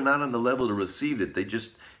 people are not on the level to receive it. They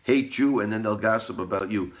just hate you and then they'll gossip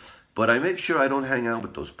about you. But I make sure I don't hang out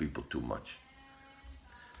with those people too much.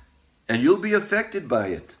 And you'll be affected by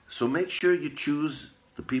it. So make sure you choose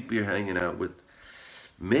the people you're hanging out with.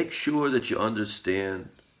 Make sure that you understand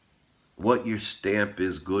what your stamp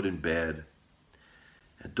is, good and bad.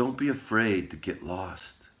 And don't be afraid to get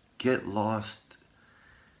lost. Get lost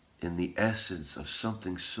in the essence of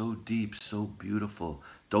something so deep, so beautiful.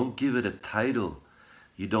 Don't give it a title.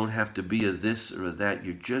 You don't have to be a this or a that.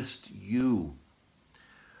 You're just you.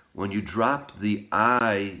 When you drop the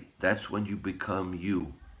I, that's when you become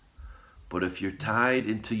you. But if you're tied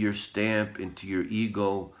into your stamp, into your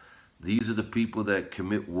ego, these are the people that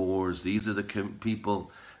commit wars. These are the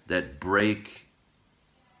people that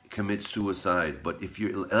commit suicide. But if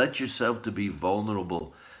you let yourself to be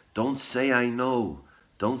vulnerable, don't say I know.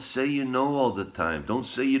 Don't say you know all the time. Don't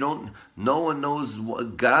say you don't. No one knows.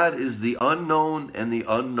 God is the unknown and the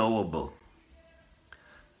unknowable.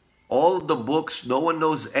 All of the books, no one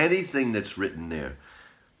knows anything that's written there.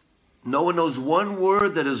 No one knows one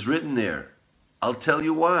word that is written there. I'll tell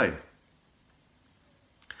you why.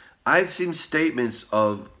 I've seen statements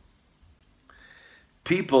of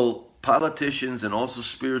people, politicians, and also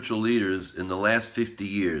spiritual leaders in the last 50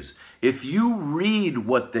 years. If you read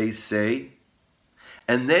what they say,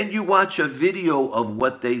 and then you watch a video of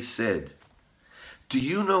what they said, do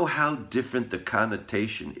you know how different the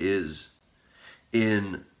connotation is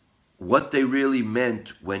in what they really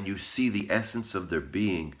meant when you see the essence of their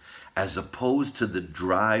being, as opposed to the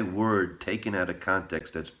dry word taken out of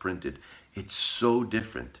context that's printed? It's so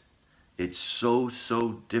different. It's so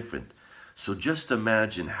different. So just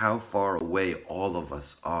imagine how far away all of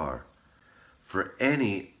us are for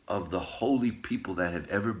any of the holy people that have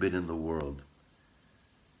ever been in the world.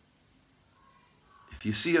 If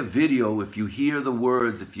you see a video, if you hear the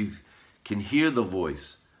words, if you can hear the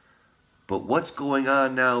voice. But what's going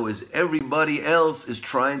on now is everybody else is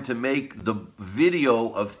trying to make the video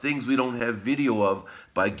of things we don't have video of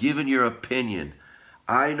by giving your opinion.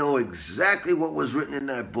 I know exactly what was written in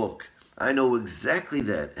that book. I know exactly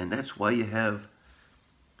that. And that's why you have...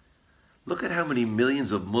 Look at how many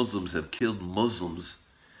millions of Muslims have killed Muslims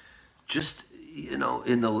just, you know,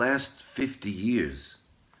 in the last 50 years.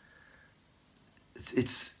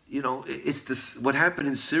 It's this. What happened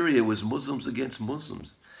in Syria was Muslims against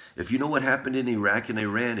Muslims. If you know what happened in Iraq and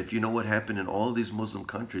Iran, if you know what happened in all these Muslim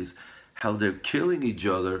countries, how they're killing each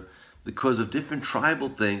other because of different tribal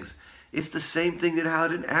things, it's the same thing that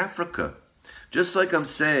happened in Africa. Just like I'm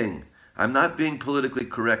saying, I'm not being politically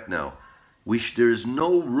correct now. There's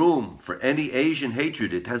no room for any Asian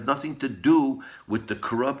hatred. It has nothing to do with the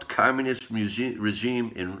corrupt communist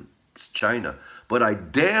regime in China. But I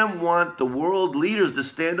damn want the world leaders to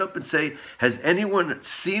stand up and say, has anyone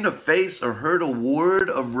seen a face or heard a word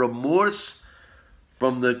of remorse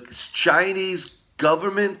from the Chinese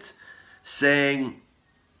government saying,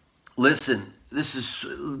 Listen, this is,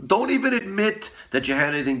 don't even admit that you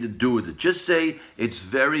had anything to do with it. Just say it's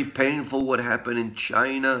very painful what happened in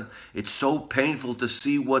China. It's so painful to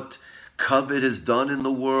see what COVID has done in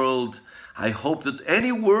the world. I hope that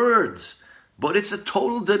any words, but it's a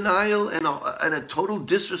total denial and a total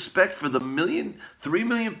disrespect for the 3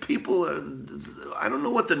 million people. I don't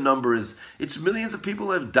know what the number is. It's millions of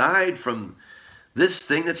people have died from this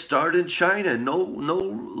thing that started in China. No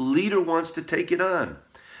leader wants to take it on.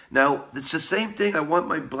 Now, it's the same thing I want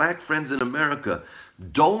my black friends in America.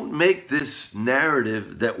 Don't make this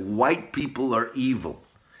narrative that white people are evil.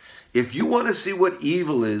 If you want to see what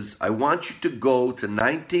evil is, I want you to go to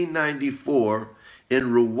 1994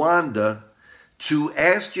 in Rwanda to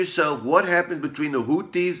ask yourself what happened between the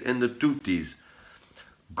Houthis and the Tutsis.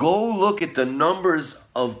 Go look at the numbers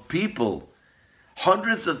of people,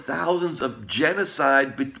 hundreds of thousands of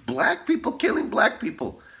genocide, black people killing black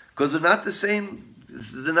people because they're not the same.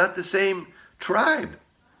 They're not the same tribe.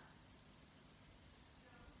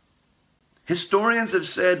 Historians have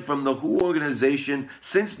said from the WHO organization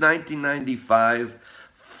since 1995,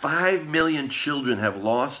 5 million children have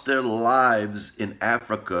lost their lives in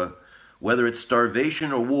Africa, whether it's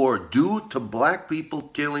starvation or war, due to black people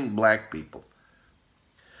killing black people.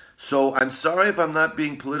 So I'm sorry if I'm not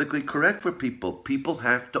being politically correct for people. People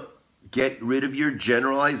have to get rid of your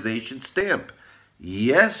generalization stamp.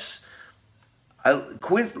 Yes,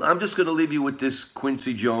 I'm just going to leave you with this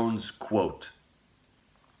Quincy Jones quote.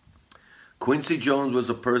 Quincy Jones was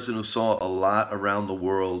a person who saw a lot around the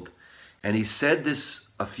world, and he said this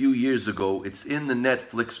a few years ago. It's in the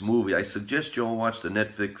Netflix movie. I suggest you all watch the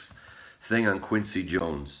Netflix thing on Quincy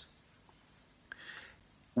Jones.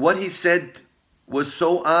 What he said was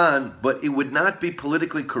so on, but it would not be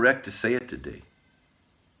politically correct to say it today.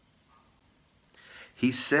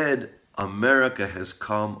 He said, America has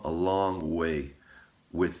come a long way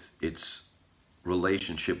with its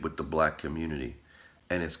relationship with the black community,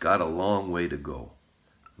 and it's got a long way to go.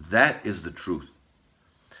 That is the truth.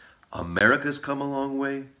 America's come a long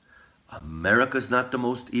way. America's not the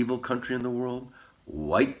most evil country in the world.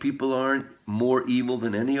 White people aren't more evil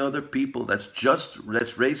than any other people. That's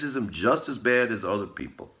racism just as bad as other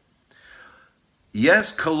people.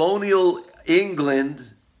 Yes, colonial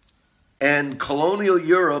England and colonial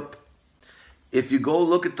Europe, if you go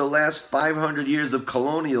look at the last 500 years of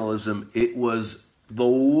colonialism, it was the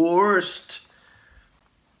worst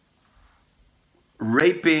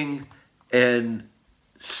raping and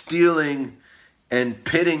stealing and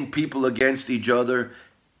pitting people against each other.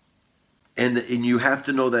 And you have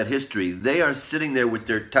to know that history. They are sitting there with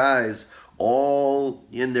their ties all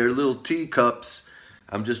in their little teacups.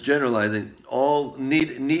 I'm just generalizing, all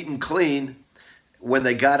neat and clean when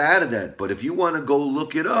they got out of that. But if you want to go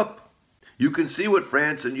look it up, you can see what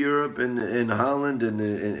France and Europe and Holland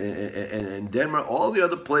and Denmark, all the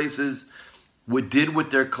other places did with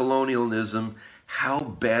their colonialism, how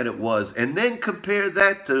bad it was. And then compare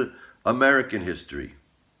that to American history.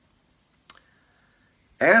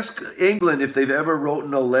 Ask England if they've ever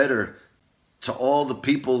written a letter to all the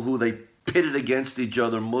people who they pitted against each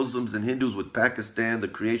other, Muslims and Hindus, with Pakistan, the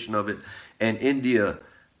creation of it, and India.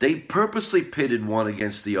 They purposely pitted one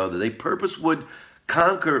against the other. They would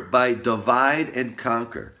conquer by divide and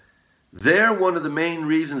conquer. They're one of the main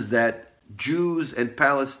reasons that Jews and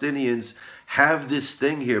Palestinians have this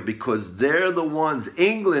thing here, because they're the ones,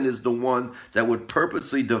 England is the one that would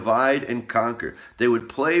purposely divide and conquer. They would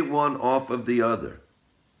play one off of the other.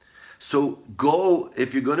 So go,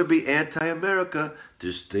 if you're going to be anti-America,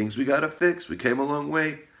 there's things we got to fix. We came a long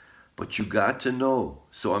way, but you got to know.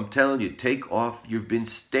 So I'm telling you, take off, you've been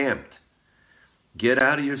stamped. Get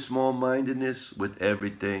out of your small-mindedness with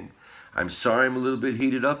everything. I'm sorry I'm a little bit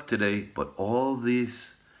heated up today, but all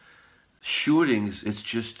these shootings, it's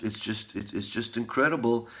just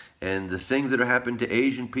incredible. And the things that are happening to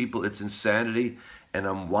Asian people, it's insanity. And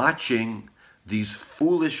I'm watching these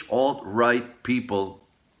foolish alt-right people,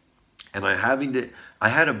 and I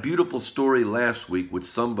had a beautiful story last week with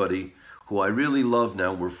somebody who I really love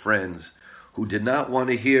now, we're friends, who did not want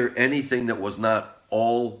to hear anything that was not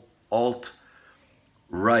all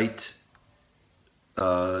alt-right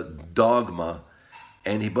dogma,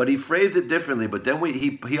 but he phrased it differently. But then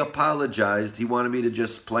he apologized. He wanted me to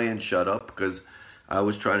just play and shut up, because I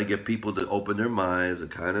was trying to get people to open their minds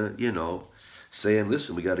and kind of, saying,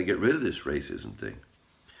 listen, we got to get rid of this racism thing.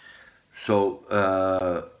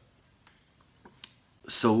 So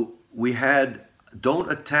we had,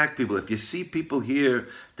 don't attack people. If you see people here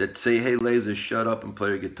that say, hey, Laser, shut up and play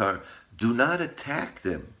your guitar, do not attack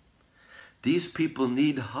them. These people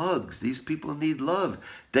need hugs. These people need love.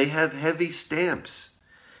 They have heavy stamps.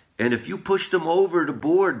 And if you push them over the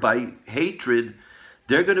board by hatred,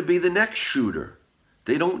 they're going to be the next shooter.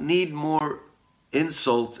 They don't need more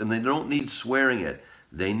insults and they don't need swearing at.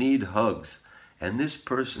 They need hugs. And this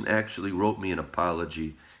person actually wrote me an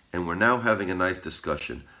apology, and we're now having a nice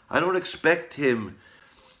discussion. I don't expect him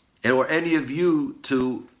or any of you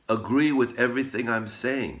to agree with everything I'm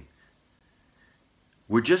saying.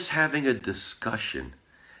 We're just having a discussion,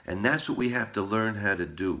 and that's what we have to learn how to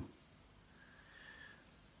do.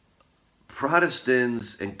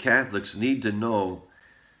 Protestants and Catholics need to know.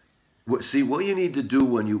 See, what you need to do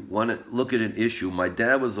when you want to look at an issue. My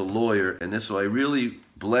dad was a lawyer, and so I really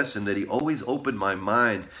bless him that he always opened my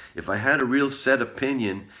mind. If I had a real set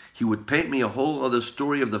opinion, he would paint me a whole other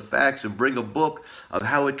story of the facts and bring a book of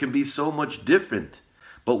how it can be so much different.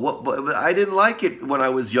 But I didn't like it when I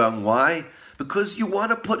was young. Why? Because you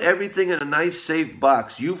want to put everything in a nice, safe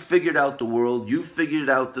box. You figured out the world. You figured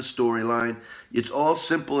out the storyline. It's all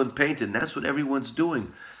simple and painted, and that's what everyone's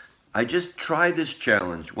doing. I just try this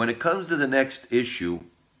challenge. When it comes to the next issue,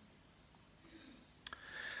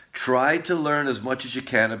 try to learn as much as you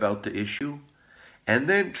can about the issue, and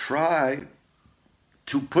then try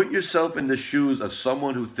to put yourself in the shoes of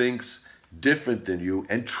someone who thinks different than you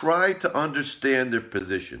and try to understand their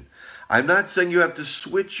position. I'm not saying you have to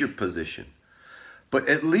switch your position, but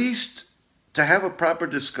at least to have a proper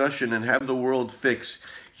discussion and have the world fixed,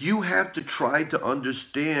 you have to try to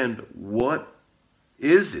understand what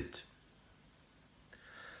is it.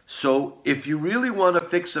 So if you really want to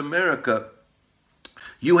fix America,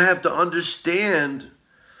 you have to understand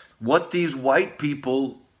what these white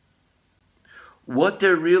people, what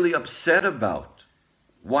they're really upset about.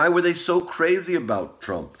 Why were they so crazy about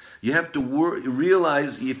Trump? You have to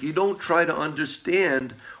realize if you don't try to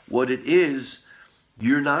understand what it is,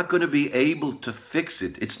 you're not going to be able to fix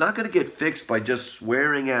it. It's not going to get fixed by just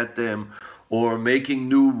swearing at them or making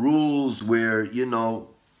new rules where you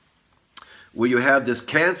have this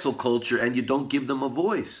cancel culture and you don't give them a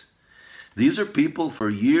voice. These are people for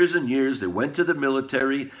years and years. They went to the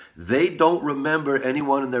military. They don't remember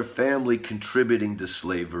anyone in their family contributing to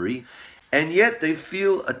slavery. And yet they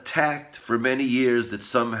feel attacked for many years that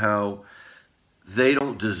somehow they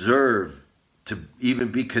don't deserve to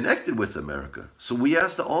even be connected with America. So we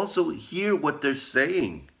have to also hear what they're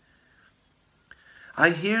saying.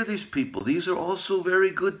 I hear these people. These are also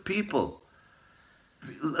very good people.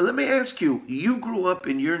 Let me ask you, you grew up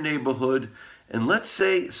in your neighborhood, and let's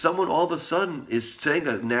say someone all of a sudden is saying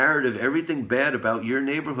a narrative, everything bad about your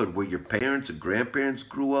neighborhood where your parents and grandparents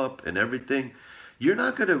grew up and everything. You're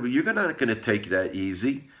not gonna take that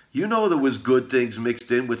easy. You know there was good things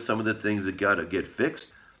mixed in with some of the things that gotta get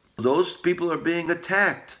fixed. Those people are being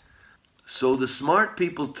attacked. So the smart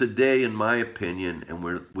people today, in my opinion, and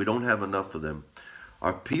we don't have enough of them,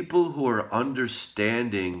 are people who are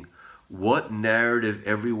understanding what narrative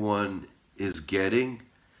everyone is getting,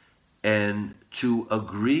 and to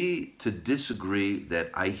agree to disagree. That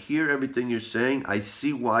I hear everything you're saying, I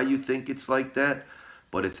see why you think it's like that,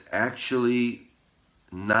 but it's actually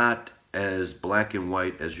not as black and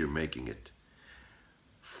white as you're making it.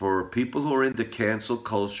 For people who are into cancel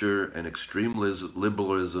culture and extreme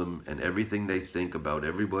liberalism and everything they think about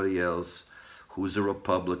everybody else who's a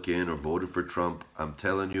Republican or voted for Trump, I'm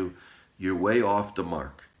telling you, you're way off the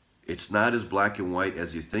mark. It's not as black and white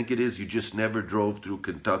as you think it is. You just never drove through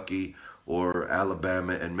Kentucky or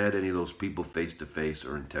Alabama and met any of those people face to face,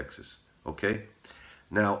 or in Texas. Okay?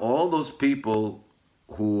 Now, all those people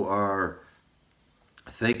who are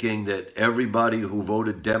thinking that everybody who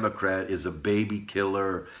voted Democrat is a baby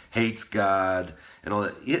killer, hates God, and all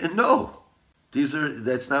that. Yeah, no,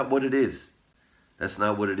 that's not what it is. That's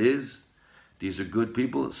not what it is. These are good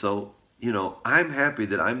people. So, I'm happy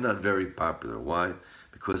that I'm not very popular. Why?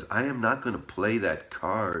 Because I am not going to play that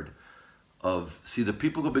card of, see, the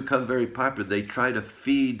people who become very popular, they try to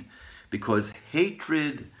feed, because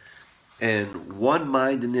hatred and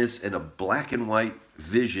one-mindedness and a black and white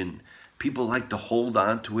vision, people like to hold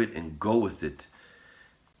on to it and go with it.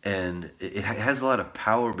 And it has a lot of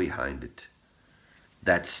power behind it.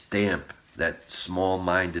 That stamp, that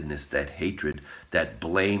small-mindedness, that hatred, that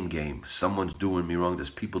blame game. Someone's doing me wrong.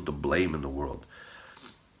 There's people to blame in the world.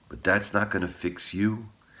 But that's not going to fix you.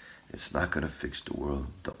 It's not going to fix the world.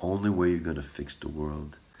 The only way you're going to fix the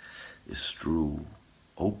world is through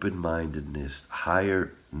open-mindedness,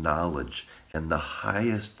 higher knowledge. And the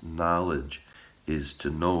highest knowledge is to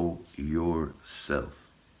know yourself.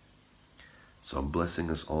 So I'm blessing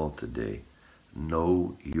us all today.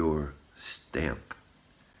 Know your stamp.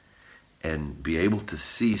 And be able to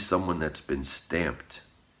see someone that's been stamped.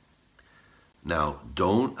 Now,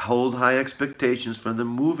 don't hold high expectations for them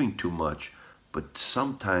moving too much, But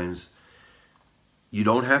sometimes you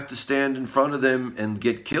don't have to stand in front of them and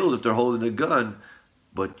get killed if they're holding a gun,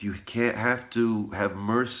 but you can't have to have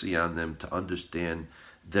mercy on them to understand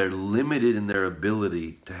they're limited in their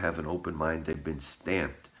ability to have an open mind. They've been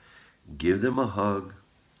stamped. Give them a hug.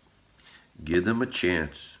 Give them a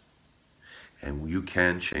chance. And you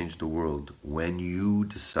can change the world when you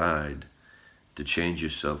decide to change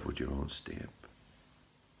yourself with your own stamp.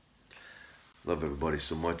 Love everybody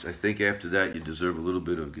so much. I think after that you deserve a little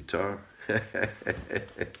bit of guitar.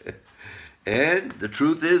 And the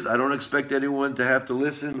truth is, I don't expect anyone to have to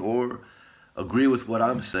listen or agree with what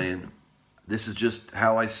I'm saying. This is just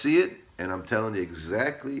how I see it, and I'm telling you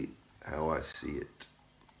exactly how I see it.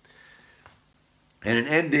 And in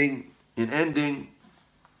ending,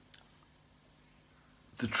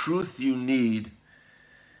 the truth you need,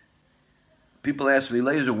 people ask me,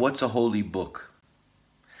 Laser, what's a holy book?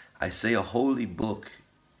 I say a holy book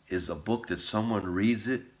is a book that someone reads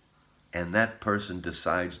it and that person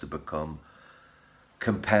decides to become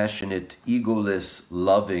compassionate, egoless,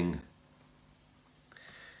 loving.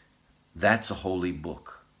 That's a holy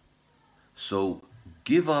book. So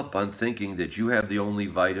give up on thinking that you have the only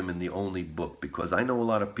vitamin, the only book, because I know a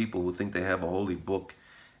lot of people who think they have a holy book,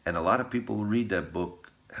 and a lot of people who read that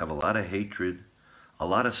book have a lot of hatred, a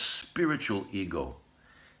lot of spiritual ego.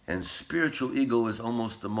 And spiritual ego is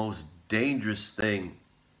almost the most dangerous thing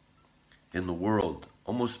in the world,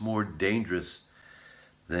 almost more dangerous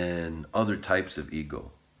than other types of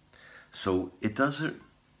ego. So it doesn't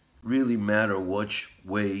really matter which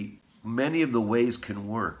way. Many of the ways can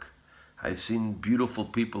work. I've seen beautiful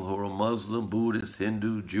people who are Muslim, Buddhist,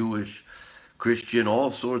 Hindu, Jewish, Christian, all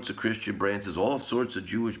sorts of Christian branches, all sorts of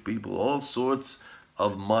Jewish people, all sorts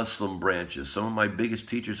of Muslim branches. Some of my biggest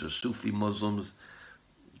teachers are Sufi Muslims.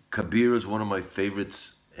 Kabir is one of my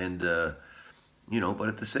favorites, and but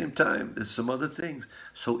at the same time, there's some other things.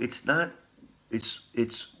 So it's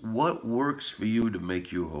what works for you to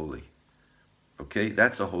make you holy. Okay,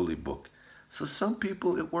 that's a holy book. So some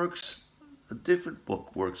people, a different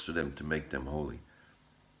book works for them to make them holy.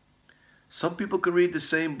 Some people can read the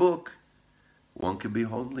same book. One can be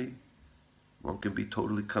holy, one can be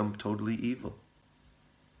totally evil.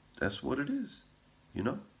 That's what it is, you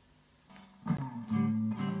know?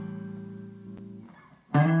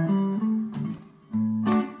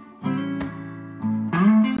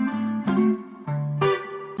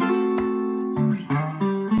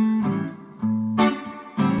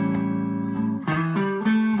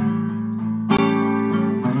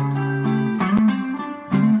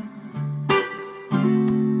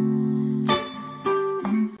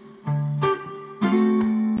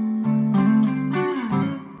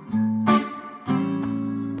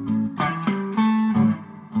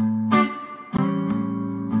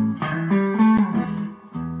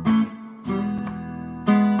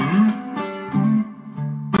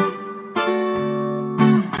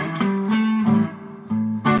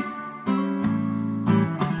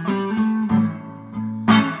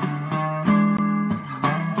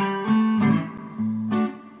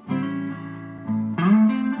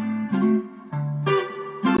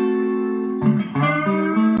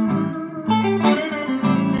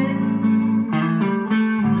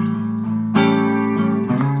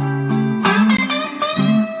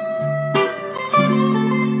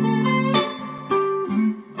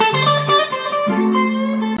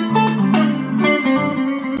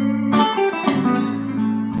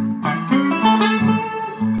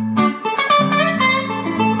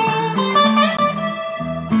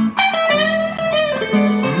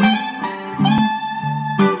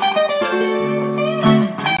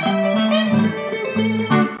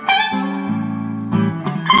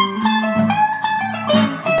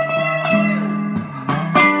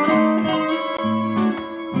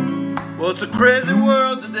 Well, it's a crazy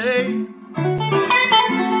world today.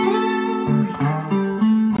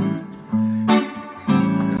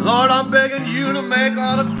 And Lord, I'm begging you to make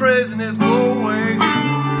all the craziness go away.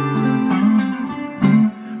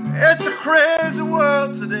 It's a crazy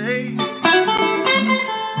world today.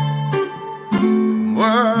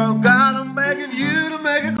 World, God, I'm begging you to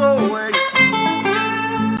make it go away.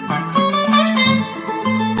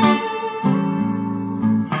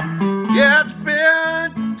 Yeah, it's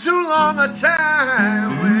been too long a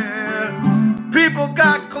time where people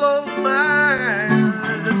got closed minds.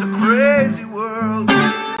 It's a crazy world.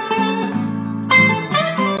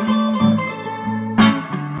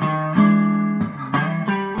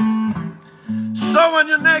 So when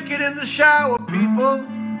you're naked in the shower, people,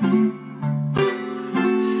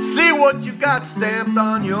 see what you got stamped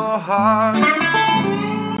on your heart.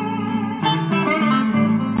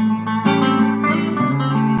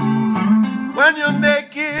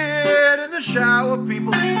 shower,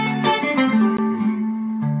 people.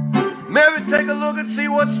 Maybe take a look and see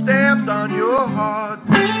what's stamped on your heart.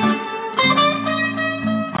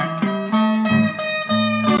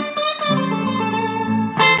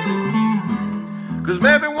 Cause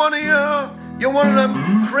maybe you're one of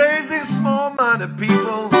them crazy small-minded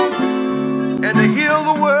people. And to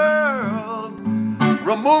heal the world,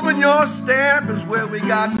 removing your stamp is where we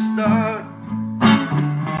got to start.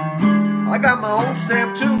 I got my own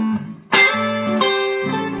stamp too.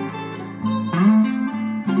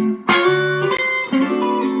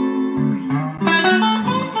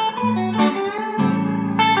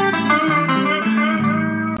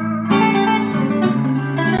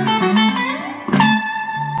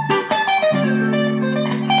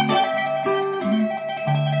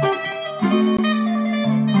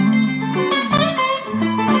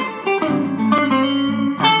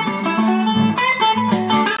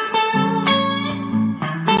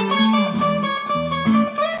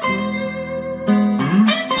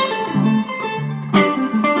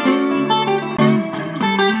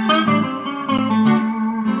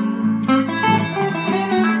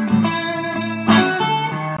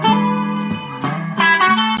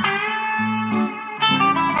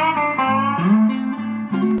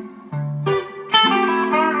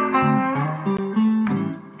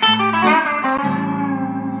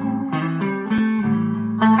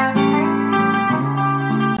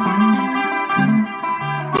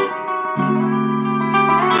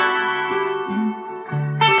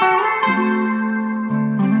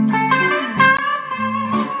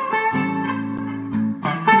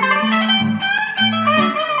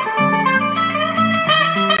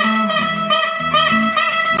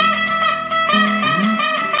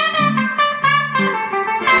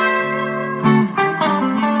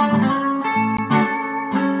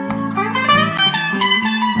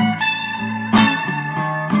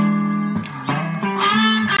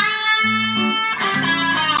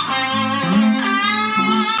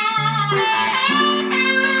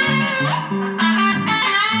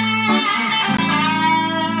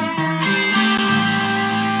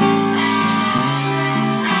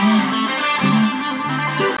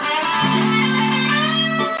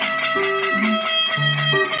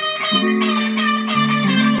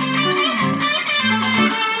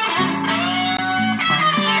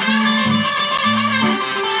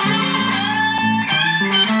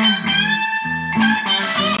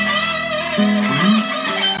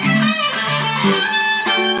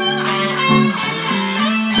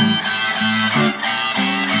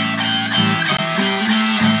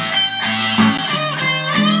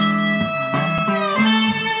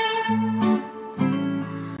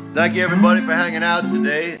 Thank you everybody for hanging out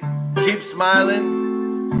today. Keep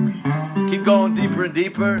smiling. Keep going deeper and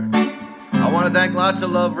deeper. I want to thank Lots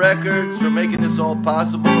of Love Records for making this all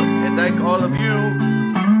possible. And thank all of you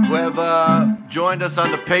who have joined us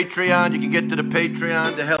on the Patreon. You can get to the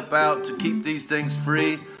Patreon to help out, to keep these things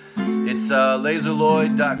free. It's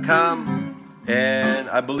laserloid.com. And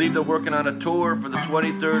I believe they're working on a tour for the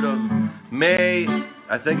 23rd of May.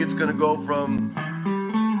 I think it's going to go from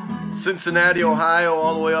Cincinnati, Ohio,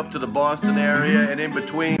 all the way up to the Boston area, and in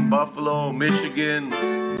between Buffalo, Michigan,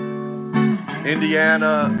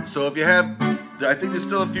 Indiana. So if you have, I think there's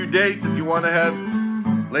still a few dates. If you want to have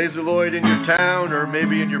Laser Lloyd in your town or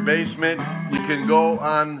maybe in your basement, you can go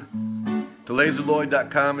on to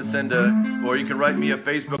laserloid.com and or you can write me a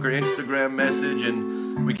Facebook or Instagram message,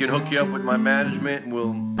 and we can hook you up with my management, and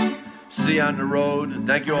we'll see you on the road. And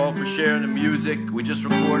thank you all for sharing the music. We just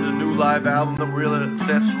recorded a new live album that we're really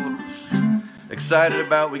excited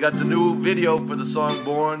about. We got the new video for the song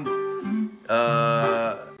Born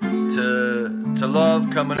to Love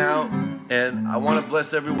coming out. And I want to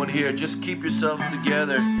bless everyone here. Just keep yourselves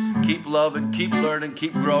together. Keep loving, keep learning,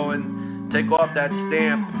 keep growing. Take off that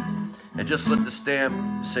stamp and just let the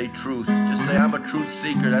stamp say truth. Just say, I'm a truth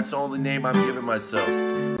seeker. That's the only name I'm giving myself.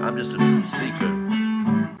 I'm just a truth seeker.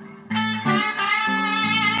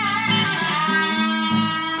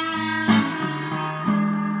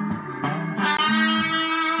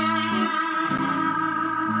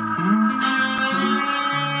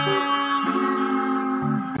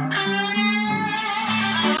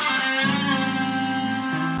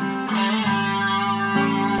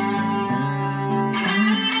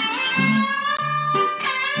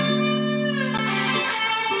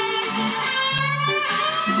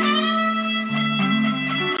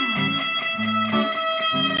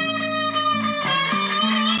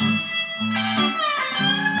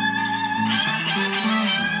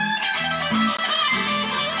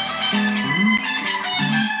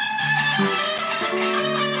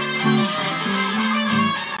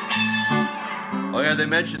 they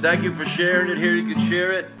mentioned, thank you for sharing it here. You can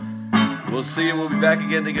share it. We'll see you. We'll be back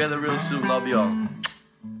again together real soon. Love y'all.